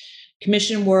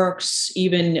commission works.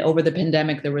 Even over the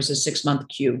pandemic, there was a 6-month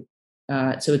queue.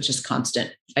 So it's just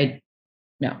constant.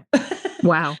 No.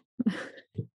 Wow.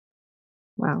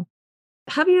 Wow.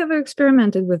 Have you ever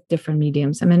experimented with different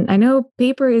mediums? I mean, I know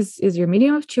paper is your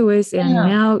medium of choice, and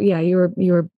now, you're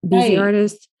a busy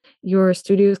artist. Your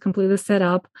studio is completely set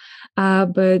up.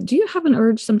 But do you have an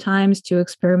urge sometimes to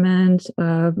experiment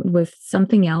with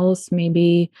something else,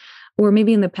 maybe, or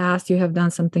maybe in the past you have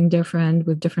done something different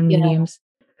with different mediums?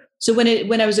 So when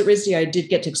I was at RISD, I did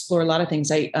get to explore a lot of things.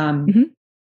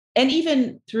 And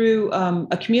even through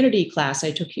a community class I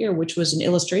took here, which was an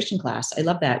illustration class. I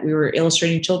love that. We were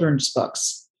illustrating children's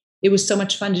books. It was so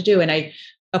much fun to do. And I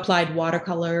applied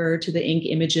watercolor to the ink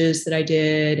images that I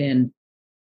did, and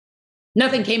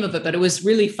nothing came of it, but it was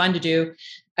really fun to do.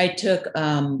 I took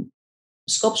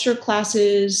sculpture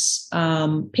classes,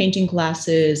 painting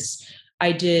classes.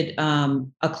 I did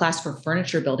a class for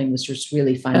furniture building, which was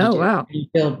really fun to do. Wow. You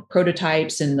build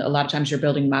prototypes, and a lot of times you're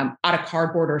building them out of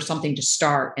cardboard or something to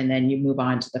start, and then you move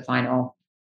on to the final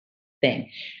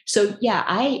thing. So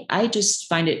I just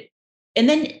find it. And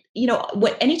then,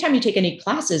 anytime you take any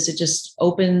classes, it just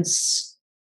opens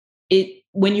it.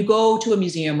 When you go to a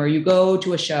museum or you go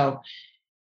to a show,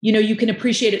 you can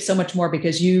appreciate it so much more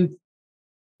because you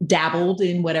dabbled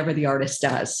in whatever the artist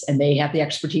does, and they have the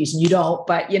expertise and you don't,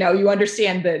 but you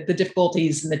understand the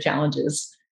difficulties and the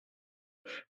challenges.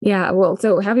 Yeah. Well,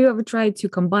 so have you ever tried to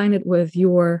combine it with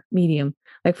your medium?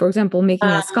 Like, for example, making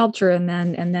a sculpture and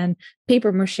then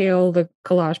paper mache all the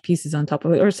collage pieces on top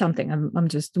of it or something. I'm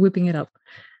just whipping it up.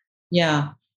 Yeah.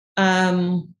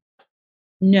 No.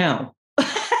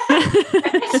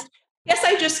 Yes,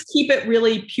 I just keep it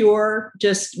really pure,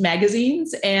 just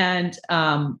magazines. And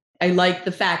I like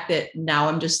the fact that now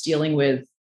I'm just dealing with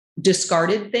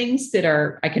discarded things that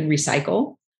I can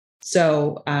recycle.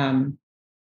 So I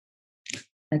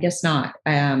guess not.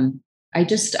 I'm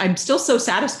still so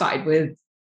satisfied with,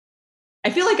 I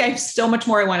feel like I have so much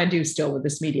more I want to do still with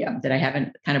this medium that I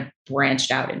haven't kind of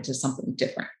branched out into something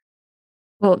different.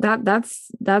 Well,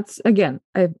 that's again,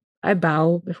 I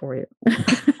bow before you.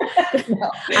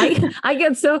 No. I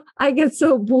get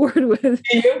so bored with.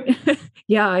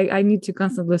 Yeah, I need to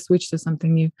constantly switch to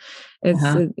something new. It's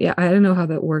I don't know how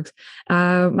that works.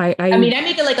 I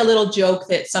make it like a little joke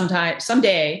that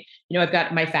someday, I've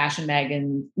got my fashion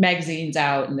magazines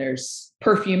out, and there's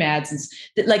perfume ads, and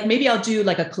like maybe I'll do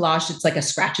like a collage that's like a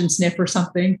scratch and sniff or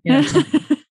something.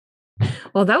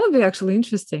 Well, that would be actually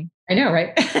interesting. I know,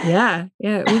 right? Yeah,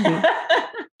 it would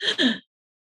be.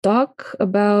 Talk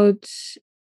about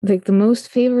like the most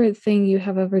favorite thing you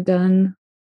have ever done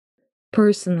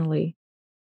personally.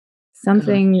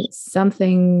 Something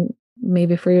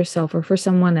maybe for yourself or for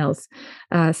someone else.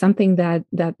 Something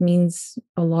that means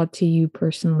a lot to you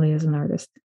personally as an artist.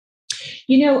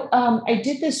 I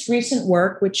did this recent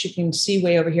work, which you can see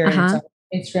way over here on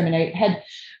Instagram,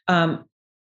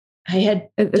 and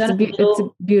it's a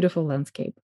beautiful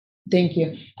landscape. Thank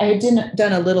you. I had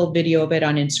done a little video of it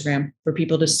on Instagram for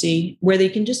people to see, where they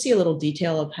can just see a little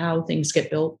detail of how things get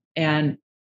built. And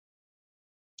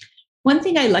one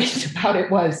thing I liked about it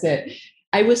was that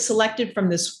I was selected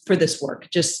for this work,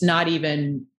 just not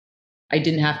even, I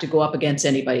didn't have to go up against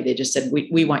anybody. They just said,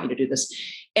 we want you to do this.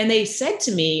 And they said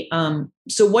to me,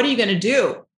 so what are you going to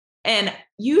do? And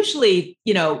usually,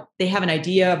 they have an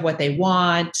idea of what they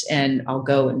want, and I'll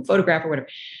go and photograph or whatever.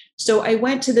 So I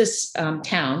went to this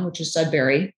town, which is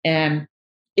Sudbury, and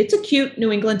it's a cute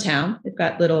New England town. They've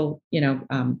got little,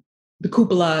 the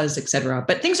cupolas, et cetera,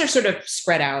 but things are sort of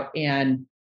spread out. And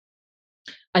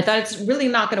I thought it's really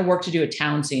not going to work to do a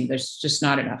town scene. There's just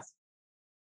not enough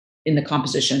in the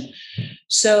composition.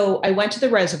 So I went to the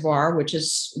reservoir, which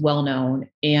is well known.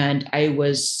 And I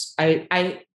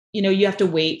you have to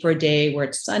wait for a day where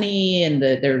it's sunny and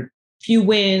they're few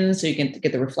winds so you can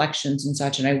get the reflections and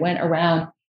such. And I went around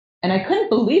and I couldn't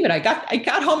believe it. I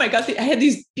got home. I had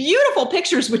these beautiful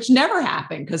pictures, which never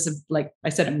happened because of, like I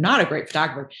said, I'm not a great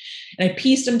photographer. And I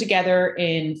pieced them together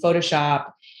in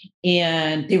Photoshop,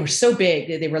 and they were so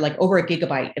big. They were like over a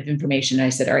gigabyte of information. And I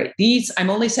said, all right, I'm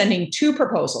only sending 2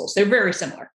 proposals. They're very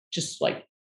similar, just like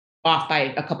off by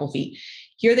a couple feet.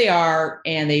 Here they are.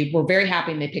 And they were very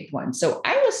happy and they picked one. So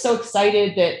I was so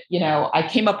excited that, I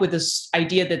came up with this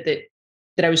idea that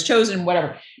I was chosen,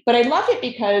 whatever. But I loved it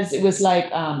because it was like,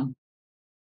 there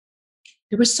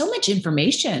was so much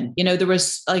information, there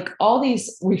was like all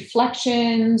these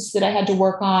reflections that I had to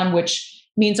work on, which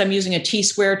means I'm using a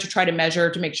T-square to try to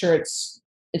measure to make sure it's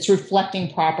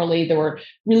reflecting properly. There were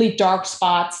really dark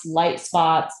spots, light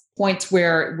spots, points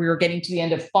where we were getting to the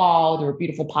end of fall. There were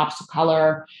beautiful pops of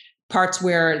color, parts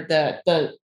where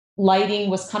the lighting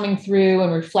was coming through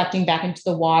and reflecting back into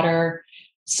the water.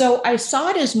 So I saw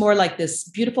it as more like this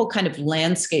beautiful kind of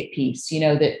landscape piece,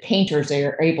 that painters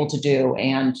are able to do,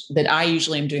 and that I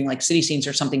usually am doing like city scenes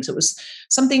or something. So it was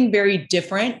something very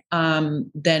different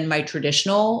than my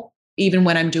traditional. Even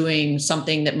when I'm doing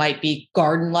something that might be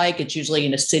garden-like, it's usually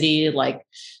in a city, like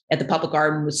at the public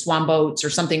garden with swan boats or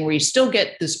something where you still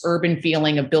get this urban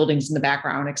feeling of buildings in the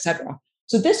background, et cetera.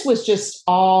 So this was just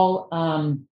all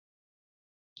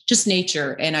just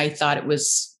nature. And I thought it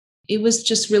was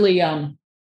just really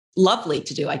lovely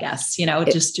to do, I guess,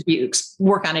 just to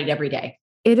work on it every day.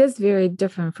 It is very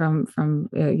different from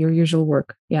your usual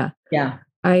work. Yeah. Yeah.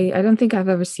 I don't think I've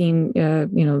ever seen,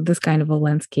 this kind of a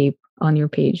landscape on your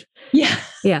page. Yeah.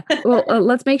 Yeah. Well,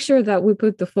 let's make sure that we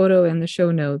put the photo in the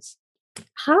show notes.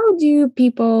 How do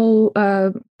people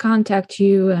contact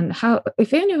you, and how,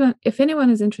 if anyone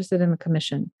is interested in the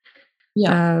commission,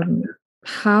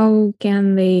 how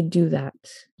can they do that?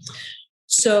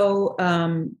 So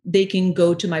they can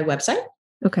go to my website.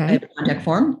 Okay. I have a contact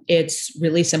form. It's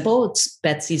really simple. It's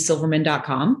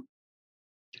betsysilverman.com.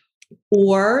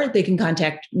 Or they can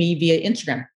contact me via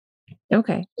Instagram.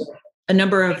 Okay. A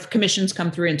number of commissions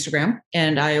come through Instagram,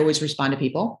 and I always respond to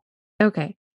people.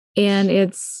 Okay. And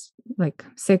it's like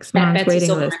 6 months Betsy waiting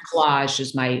Silverman list. Collage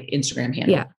is my Instagram handle.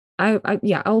 Yeah.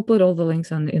 I'll put all the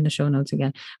links in the show notes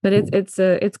again. But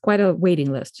it's quite a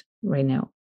waiting list right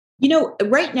now.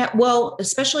 Right now, well,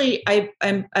 especially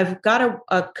I've got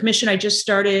a commission I just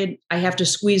started. I have to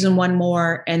squeeze in one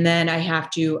more, and then I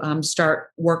have to start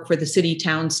work for the city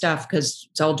town stuff, because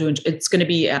it's going to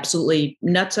be absolutely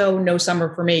nutso, no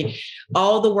summer for me.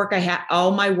 All the work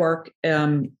all my work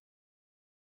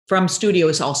from studio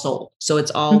is all sold. So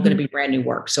it's all going to be brand new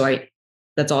work. So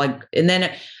that's all and then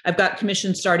I've got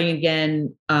commissions starting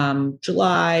again,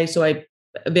 July. So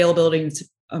availability in,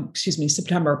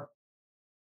 September.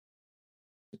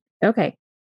 Okay.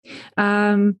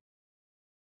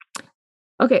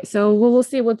 Okay. So we'll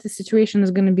see what the situation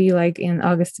is going to be like in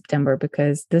August, September,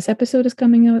 because this episode is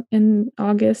coming out in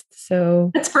August. So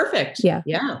that's perfect. Yeah.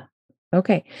 Yeah.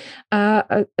 Okay.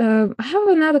 I have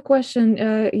another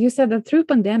question. You said that through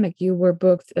pandemic, you were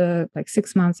booked like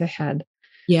 6 months ahead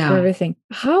for everything.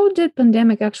 How did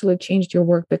pandemic actually change your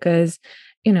work? Because,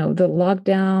 the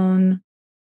lockdown.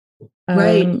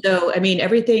 Right. So,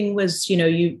 everything was,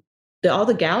 all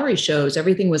the gallery shows,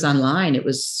 everything was online. It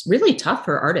was really tough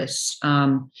for artists.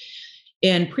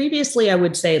 And previously, I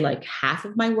would say like half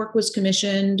of my work was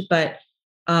commissioned, but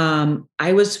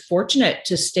I was fortunate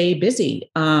to stay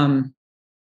busy.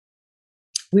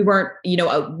 We weren't,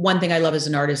 one thing I love as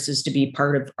an artist is to be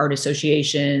part of art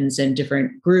associations and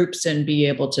different groups and be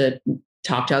able to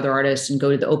talk to other artists and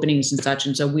go to the openings and such.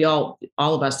 And so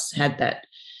all of us had that,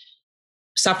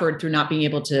 suffered through not being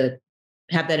able to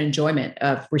have that enjoyment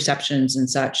of receptions and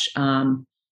such.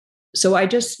 So I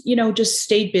just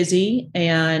stayed busy,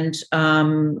 and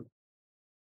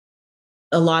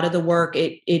a lot of the work,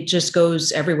 it just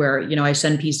goes everywhere. I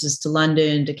send pieces to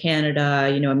London, to Canada.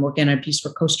 I'm working on a piece for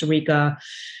Costa Rica,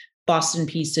 Boston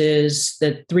pieces.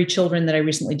 The 3 children that I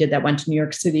recently did that went to New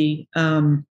York City.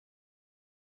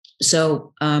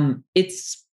 So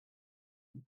it's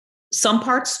some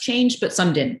parts changed, but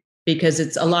some didn't, because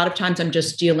it's a lot of times I'm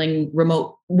just dealing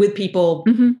remote with people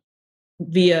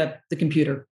via the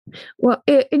computer. Well,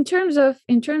 in terms of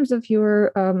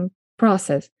your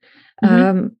process,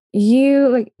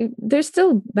 there's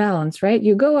still balance, right?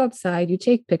 You go outside, you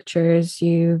take pictures,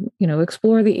 you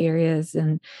explore the areas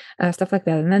and stuff like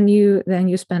that, and then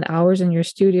you spend hours in your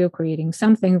studio creating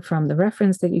something from the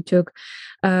reference that you took.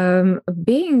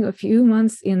 Being a few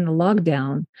months in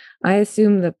lockdown, I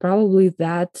assume that probably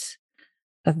that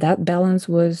balance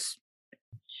was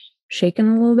shaken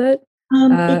a little bit.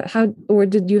 How, or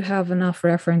did you have enough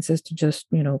references to just,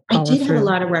 I power did have a through?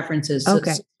 lot of references. So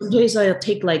Okay. some days I'll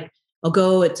take I'll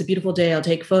go, it's a beautiful day. I'll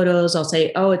take photos. I'll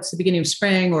say, oh, it's the beginning of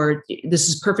spring, or this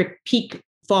is perfect peak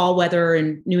fall weather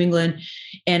in New England.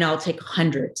 And I'll take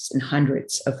hundreds and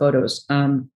hundreds of photos.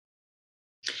 And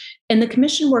the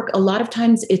commission work, a lot of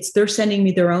times they're sending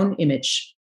me their own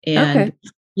image. And Okay.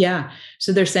 yeah,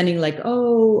 so they're sending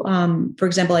for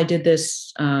example, I did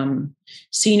this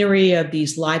scenery of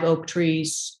these live oak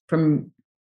trees from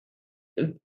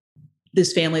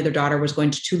this family. Their daughter was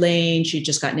going to Tulane. She'd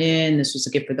just gotten in. This was a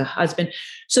gift for the husband.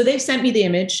 So they sent me the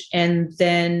image. And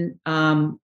then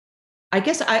I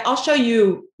guess I'll show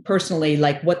you personally,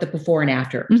 like what the before and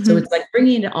after. Mm-hmm. So it's like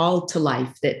bringing it all to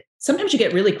life. That sometimes you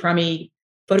get really crummy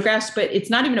photographs, but it's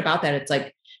not even about that. It's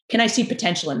like, can I see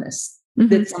potential in this? Mm-hmm.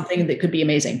 That's something that could be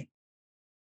amazing.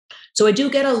 So I do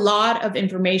get a lot of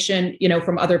information,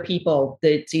 from other people.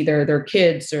 That's either their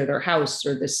kids or their house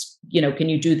or this, can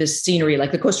you do this scenery?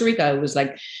 Like the Costa Rica, it was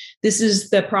like, this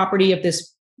is the property of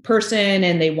this person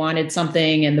and they wanted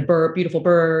something, and the beautiful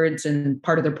birds and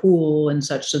part of their pool and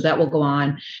such. So that will go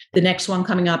on. The next one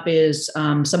coming up is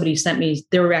somebody sent me,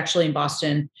 they were actually in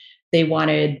Boston. They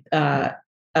wanted a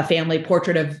family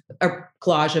portrait of a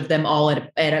collage of them all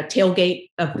at a tailgate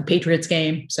of the Patriots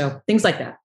game. So things like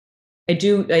that.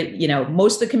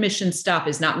 Most of the commission stuff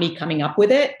is not me coming up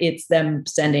with it. It's them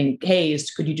sending, hey,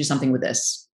 could you do something with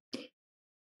this?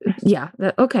 Yeah.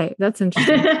 Okay. That's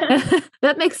interesting.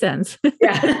 That makes sense.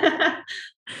 Yeah.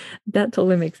 That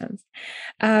totally makes sense.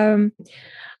 All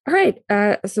right.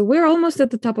 So we're almost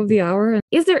at the top of the hour.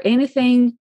 Is there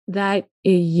anything that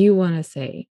you want to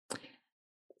say?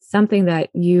 Something that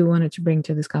you wanted to bring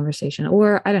to this conversation,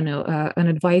 or I don't know, an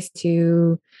advice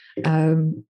to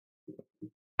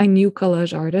a new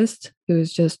collage artist who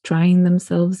is just trying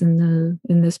themselves in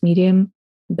this medium?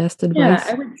 Best advice?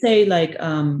 Yeah, I would say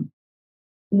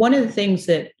one of the things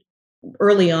that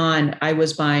early on I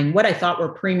was buying what I thought were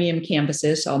premium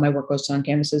canvases. All my work goes on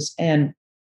canvases. And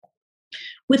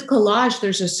with collage,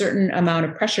 there's a certain amount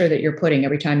of pressure that you're putting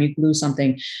every time you glue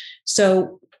something.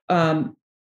 So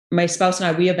my spouse and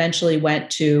I, we eventually went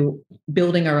to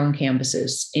building our own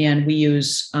canvases, and we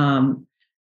use,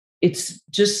 it's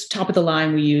just top of the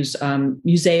line. We use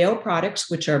Museo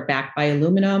products, which are backed by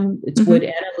aluminum. It's wood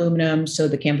and aluminum, so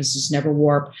the canvases never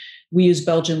warp. We use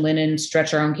Belgian linen,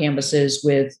 stretch our own canvases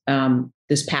with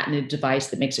this patented device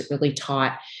that makes it really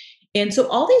taut. And so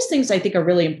all these things I think are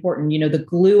really important. The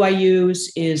glue I use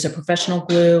is a professional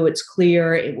glue. It's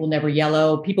clear. It will never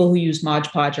yellow. People who use Mod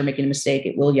Podge are making a mistake.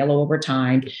 It will yellow over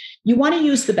time. You want to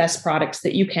use the best products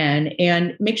that you can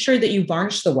and make sure that you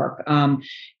varnish the work.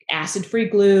 Acid-free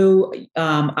glue.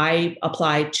 I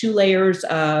apply 2 layers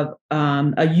of a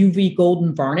UV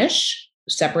golden varnish,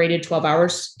 separated 12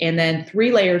 hours, and then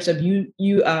 3 layers of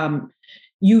UV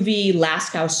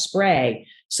Lascaux spray,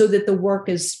 so that the work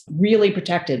is really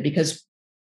protected, because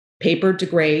paper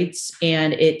degrades,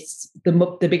 and it's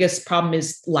the biggest problem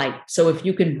is light. So if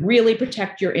you can really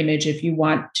protect your image, if you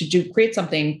want to create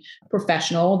something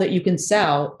professional that you can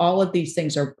sell, all of these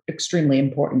things are extremely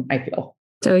important, I feel.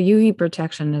 So UV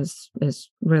protection is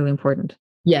really important.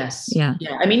 Yes. Yeah.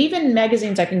 I mean, even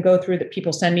magazines I can go through that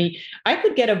people send me. I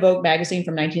could get a Vogue magazine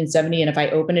from 1970, and if I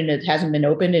open it, it hasn't been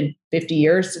opened in 50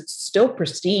 years. It's still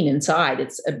pristine inside.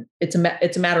 It's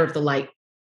a matter of the light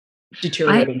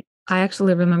deteriorating. I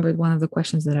actually remembered one of the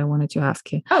questions that I wanted to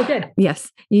ask you. Oh, good.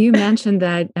 Yes, you mentioned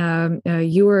that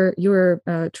you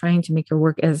were trying to make your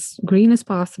work as green as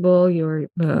possible. You're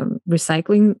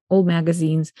recycling old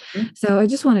magazines. Mm-hmm. So I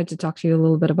just wanted to talk to you a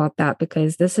little bit about that,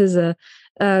 because this is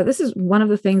one of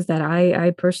the things that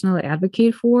I personally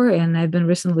advocate for, and I've been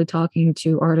recently talking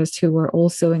to artists who are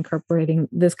also incorporating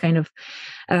this kind of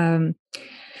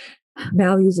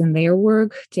values in their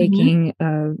work, taking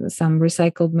some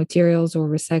recycled materials or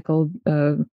recycled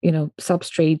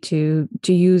substrate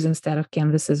to use instead of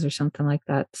canvases or something like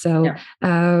that. So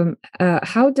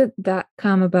how did that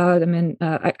come about? I mean,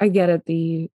 I get it.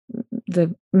 The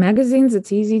magazines,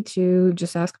 it's easy to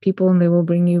just ask people and they will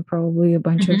bring you probably a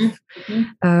bunch of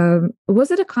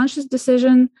was it a conscious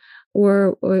decision,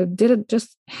 or did it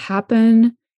just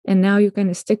happen and now you kind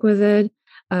of stick with it?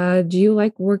 Do you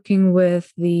like working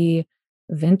with the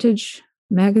vintage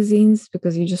magazines?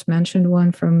 Because you just mentioned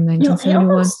one from 1971. I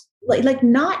almost, like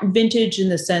not vintage in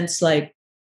the sense this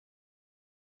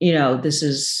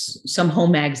is some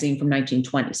home magazine from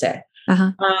 1920, say.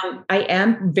 I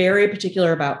am very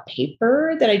particular about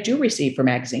paper that I do receive for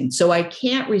magazines. So I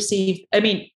can't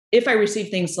if I receive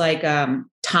things like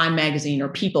Time magazine or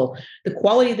People, the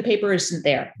quality of the paper isn't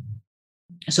there.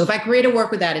 So if I create a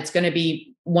work with that, it's going to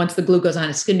be, once the glue goes on,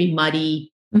 it's going to be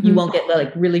muddy. You won't get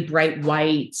like really bright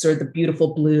whites or the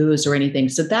beautiful blues or anything.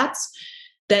 So that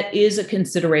is a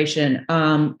consideration.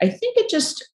 I think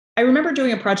I remember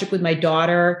doing a project with my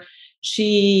daughter.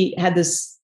 She had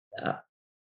this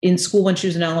in school when she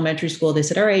was in elementary school. They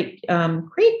said, all right,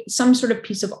 create some sort of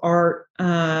piece of art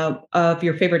of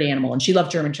your favorite animal. And she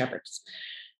loved German Shepherds.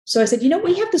 So I said,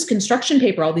 we have this construction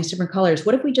paper, all these different colors.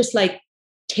 What if we just like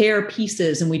tear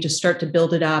pieces and we just start to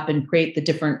build it up and create the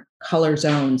different color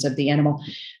zones of the animal?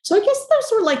 So I guess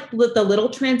those were like the little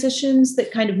transitions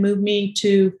that kind of moved me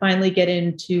to finally get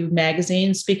into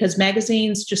magazines, because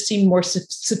magazines just seemed more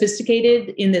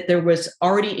sophisticated in that there was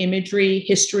already imagery,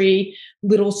 history,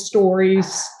 little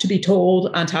stories to be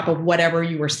told on top of whatever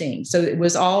you were seeing. So it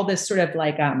was all this sort of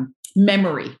like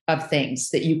memory of things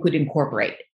that you could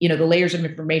incorporate, the layers of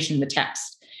information in the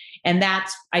text. And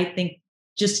that's, I think,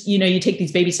 just, you take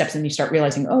these baby steps and you start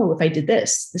realizing, oh, if I did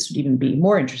this would even be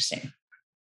more interesting.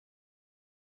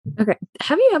 Okay.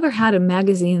 Have you ever had a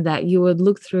magazine that you would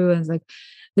look through and it's like,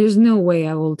 there's no way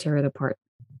I will tear it apart?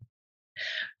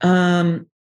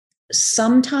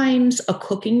 Sometimes a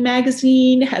cooking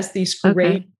magazine has these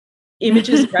great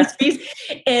images and recipes,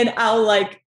 and I'll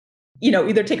like,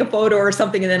 either take a photo or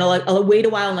something, and then I'll wait a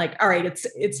while and like, all right,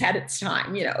 it's had its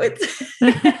time, it's.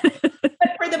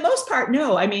 But for the most part,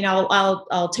 no. I mean,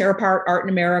 I'll tear apart Art in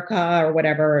America or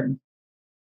whatever, and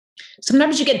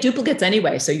sometimes you get duplicates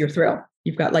anyway, so you're thrilled.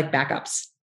 You've got like backups.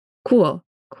 Cool.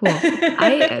 I'm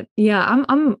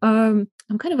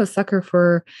kind of a sucker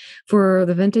for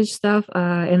the vintage stuff.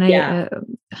 And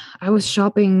I was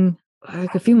shopping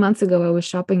like a few months ago. I was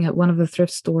shopping at one of the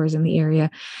thrift stores in the area,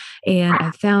 and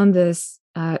I found this.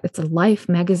 It's a Life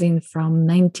magazine from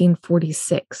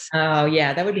 1946. Oh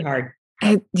yeah, that would be hard.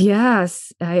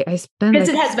 Yes, I spent because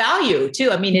it has value too.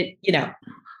 I mean,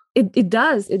 It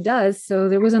does. So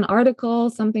there was an article,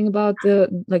 something about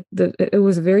it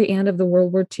was the very end of the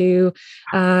World War II.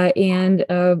 And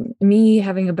me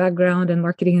having a background in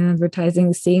marketing and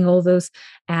advertising, seeing all those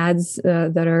ads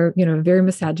that are, very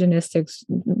misogynistic,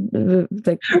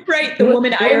 like right. The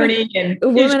woman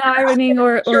ironing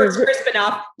or shirts crisping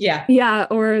off. Yeah. Yeah.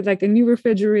 Or like a new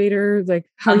refrigerator, like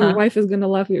how your wife is going to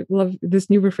love this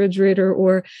new refrigerator,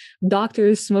 or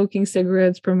doctors smoking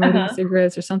cigarettes, promoting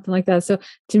cigarettes or something like that. So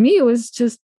to me, it was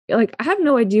just like, I have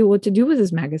no idea what to do with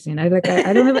this magazine. I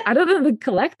don't even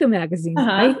collect the magazine.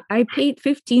 I paid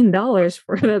 $15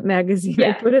 for that magazine. Yeah,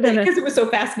 I put it in because it was so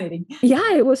fascinating.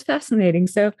 Yeah, it was fascinating.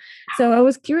 So I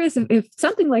was curious if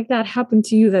something like that happened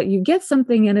to you, that you get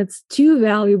something and it's too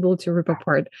valuable to rip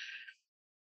apart.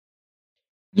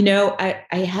 I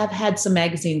have had some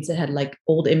magazines that had like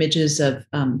old images of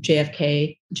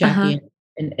JFK, Jackie,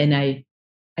 and I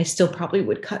still probably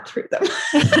would cut through them.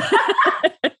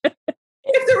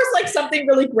 If there was like something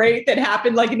really great that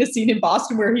happened, like in a scene in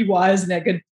Boston where he was, and I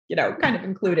could, kind of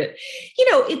include it.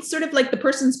 It's sort of like the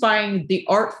person's buying the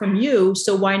art from you.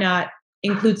 So why not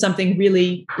include something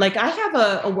really, like I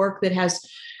have a work that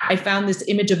I found this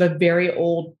image of a very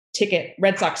old ticket,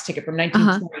 Red Sox ticket from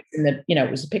 1920, and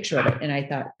it was a picture of it. And I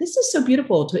thought, this is so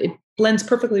beautiful. It blends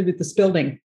perfectly with this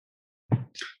building.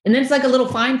 And then it's like a little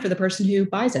fine for the person who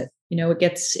buys it.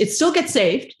 It still gets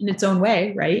saved in its own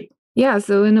way, right? Yeah.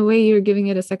 So in a way, you're giving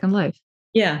it a second life.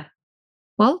 Yeah.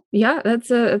 Well, yeah,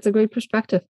 that's a great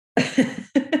perspective.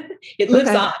 It lives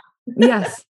on.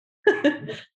 Yes.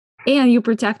 And you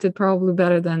protect it probably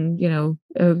better than,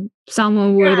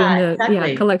 someone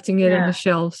would collecting it in a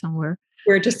shelf somewhere.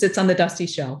 Where it just sits on the dusty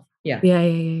shelf. Yeah.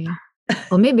 Yeah.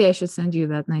 Well, maybe I should send you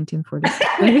that 1946.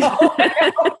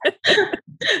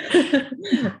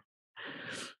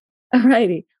 All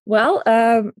righty. Well,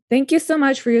 thank you so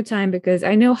much for your time, because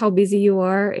I know how busy you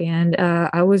are, and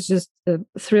I was just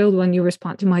thrilled when you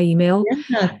respond to my email.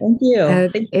 Yeah, thank you.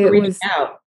 Thank you for reaching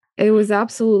out. It was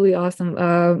absolutely awesome.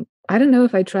 I don't know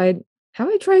if I tried. Have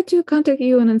I tried to contact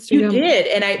you on Instagram? You did,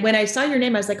 and when I saw your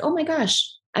name, I was like, oh my gosh,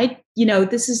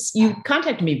 this is, you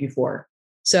contacted me before,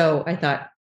 so I thought,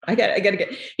 I got to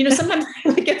get, sometimes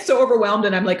I get so overwhelmed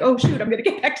and I'm like, oh shoot, I'm going to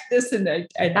get back to this. And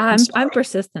I'm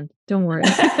persistent. Don't worry.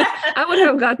 I would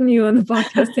have gotten you on the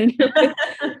podcast anyway.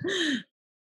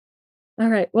 All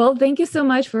right. Well, thank you so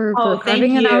much for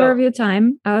carving an hour of your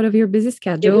time out of your busy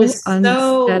schedule. It was on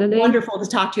so Saturday. Wonderful to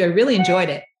talk to you. I really enjoyed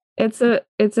it. It's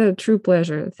a true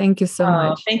pleasure. Thank you so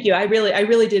much. Thank you. I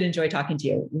really did enjoy talking to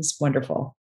you. It was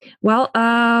wonderful. Well,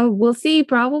 we'll see.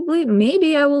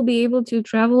 Maybe I will be able to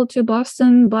travel to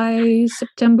Boston by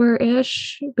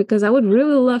September-ish, because I would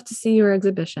really love to see your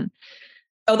exhibition.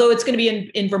 Although it's going to be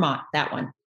in Vermont, that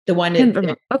one. The one in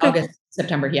Okay. August,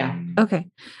 September. Yeah. Okay.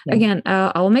 Yeah. Again,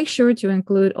 I'll make sure to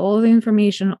include all the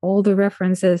information, all the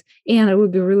references, and it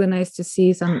would be really nice to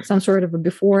see some sort of a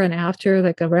before and after,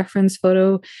 like a reference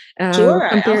photo Sure.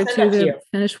 compared to the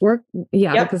finished work.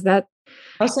 Yeah, Yep. because that.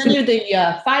 I'll send you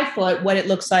the 5 foot, what it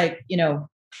looks like,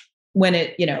 when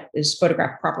it, is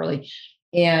photographed properly,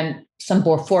 and some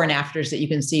before and afters that you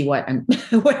can see what I'm,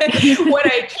 what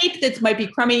I keep that might be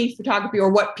crummy photography, or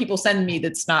what people send me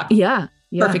that's not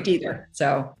perfect either.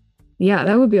 So yeah,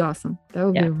 that would be awesome. That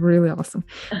would be really awesome.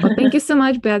 Well, thank you so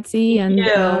much, Betsy, and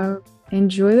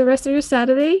enjoy the rest of your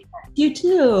Saturday. You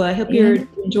too. I hope you're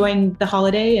enjoying the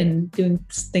holiday and doing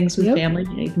things with family,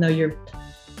 even though you're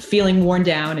feeling worn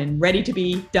down and ready to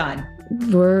be done.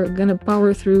 We're going to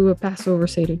power through a Passover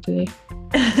Seder today.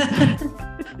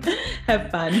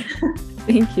 Have fun.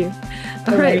 Thank you.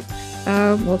 All right.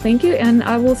 Well, thank you. And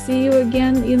I will see you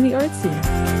again in the art scene.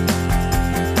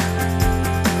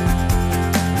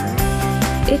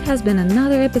 It has been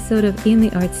another episode of In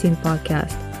the Art Scene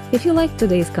podcast. If you liked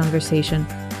today's conversation,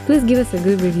 please give us a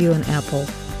good review on Apple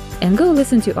and go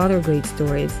listen to other great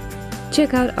stories.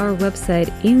 Check out our website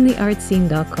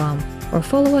intheartscene.com or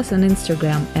follow us on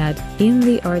Instagram at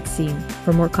intheartscene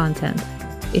for more content.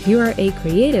 If you are a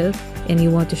creative and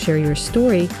you want to share your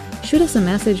story, shoot us a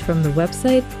message from the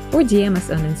website or DM us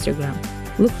on Instagram.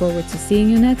 Look forward to seeing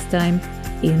you next time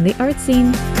in the art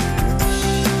scene.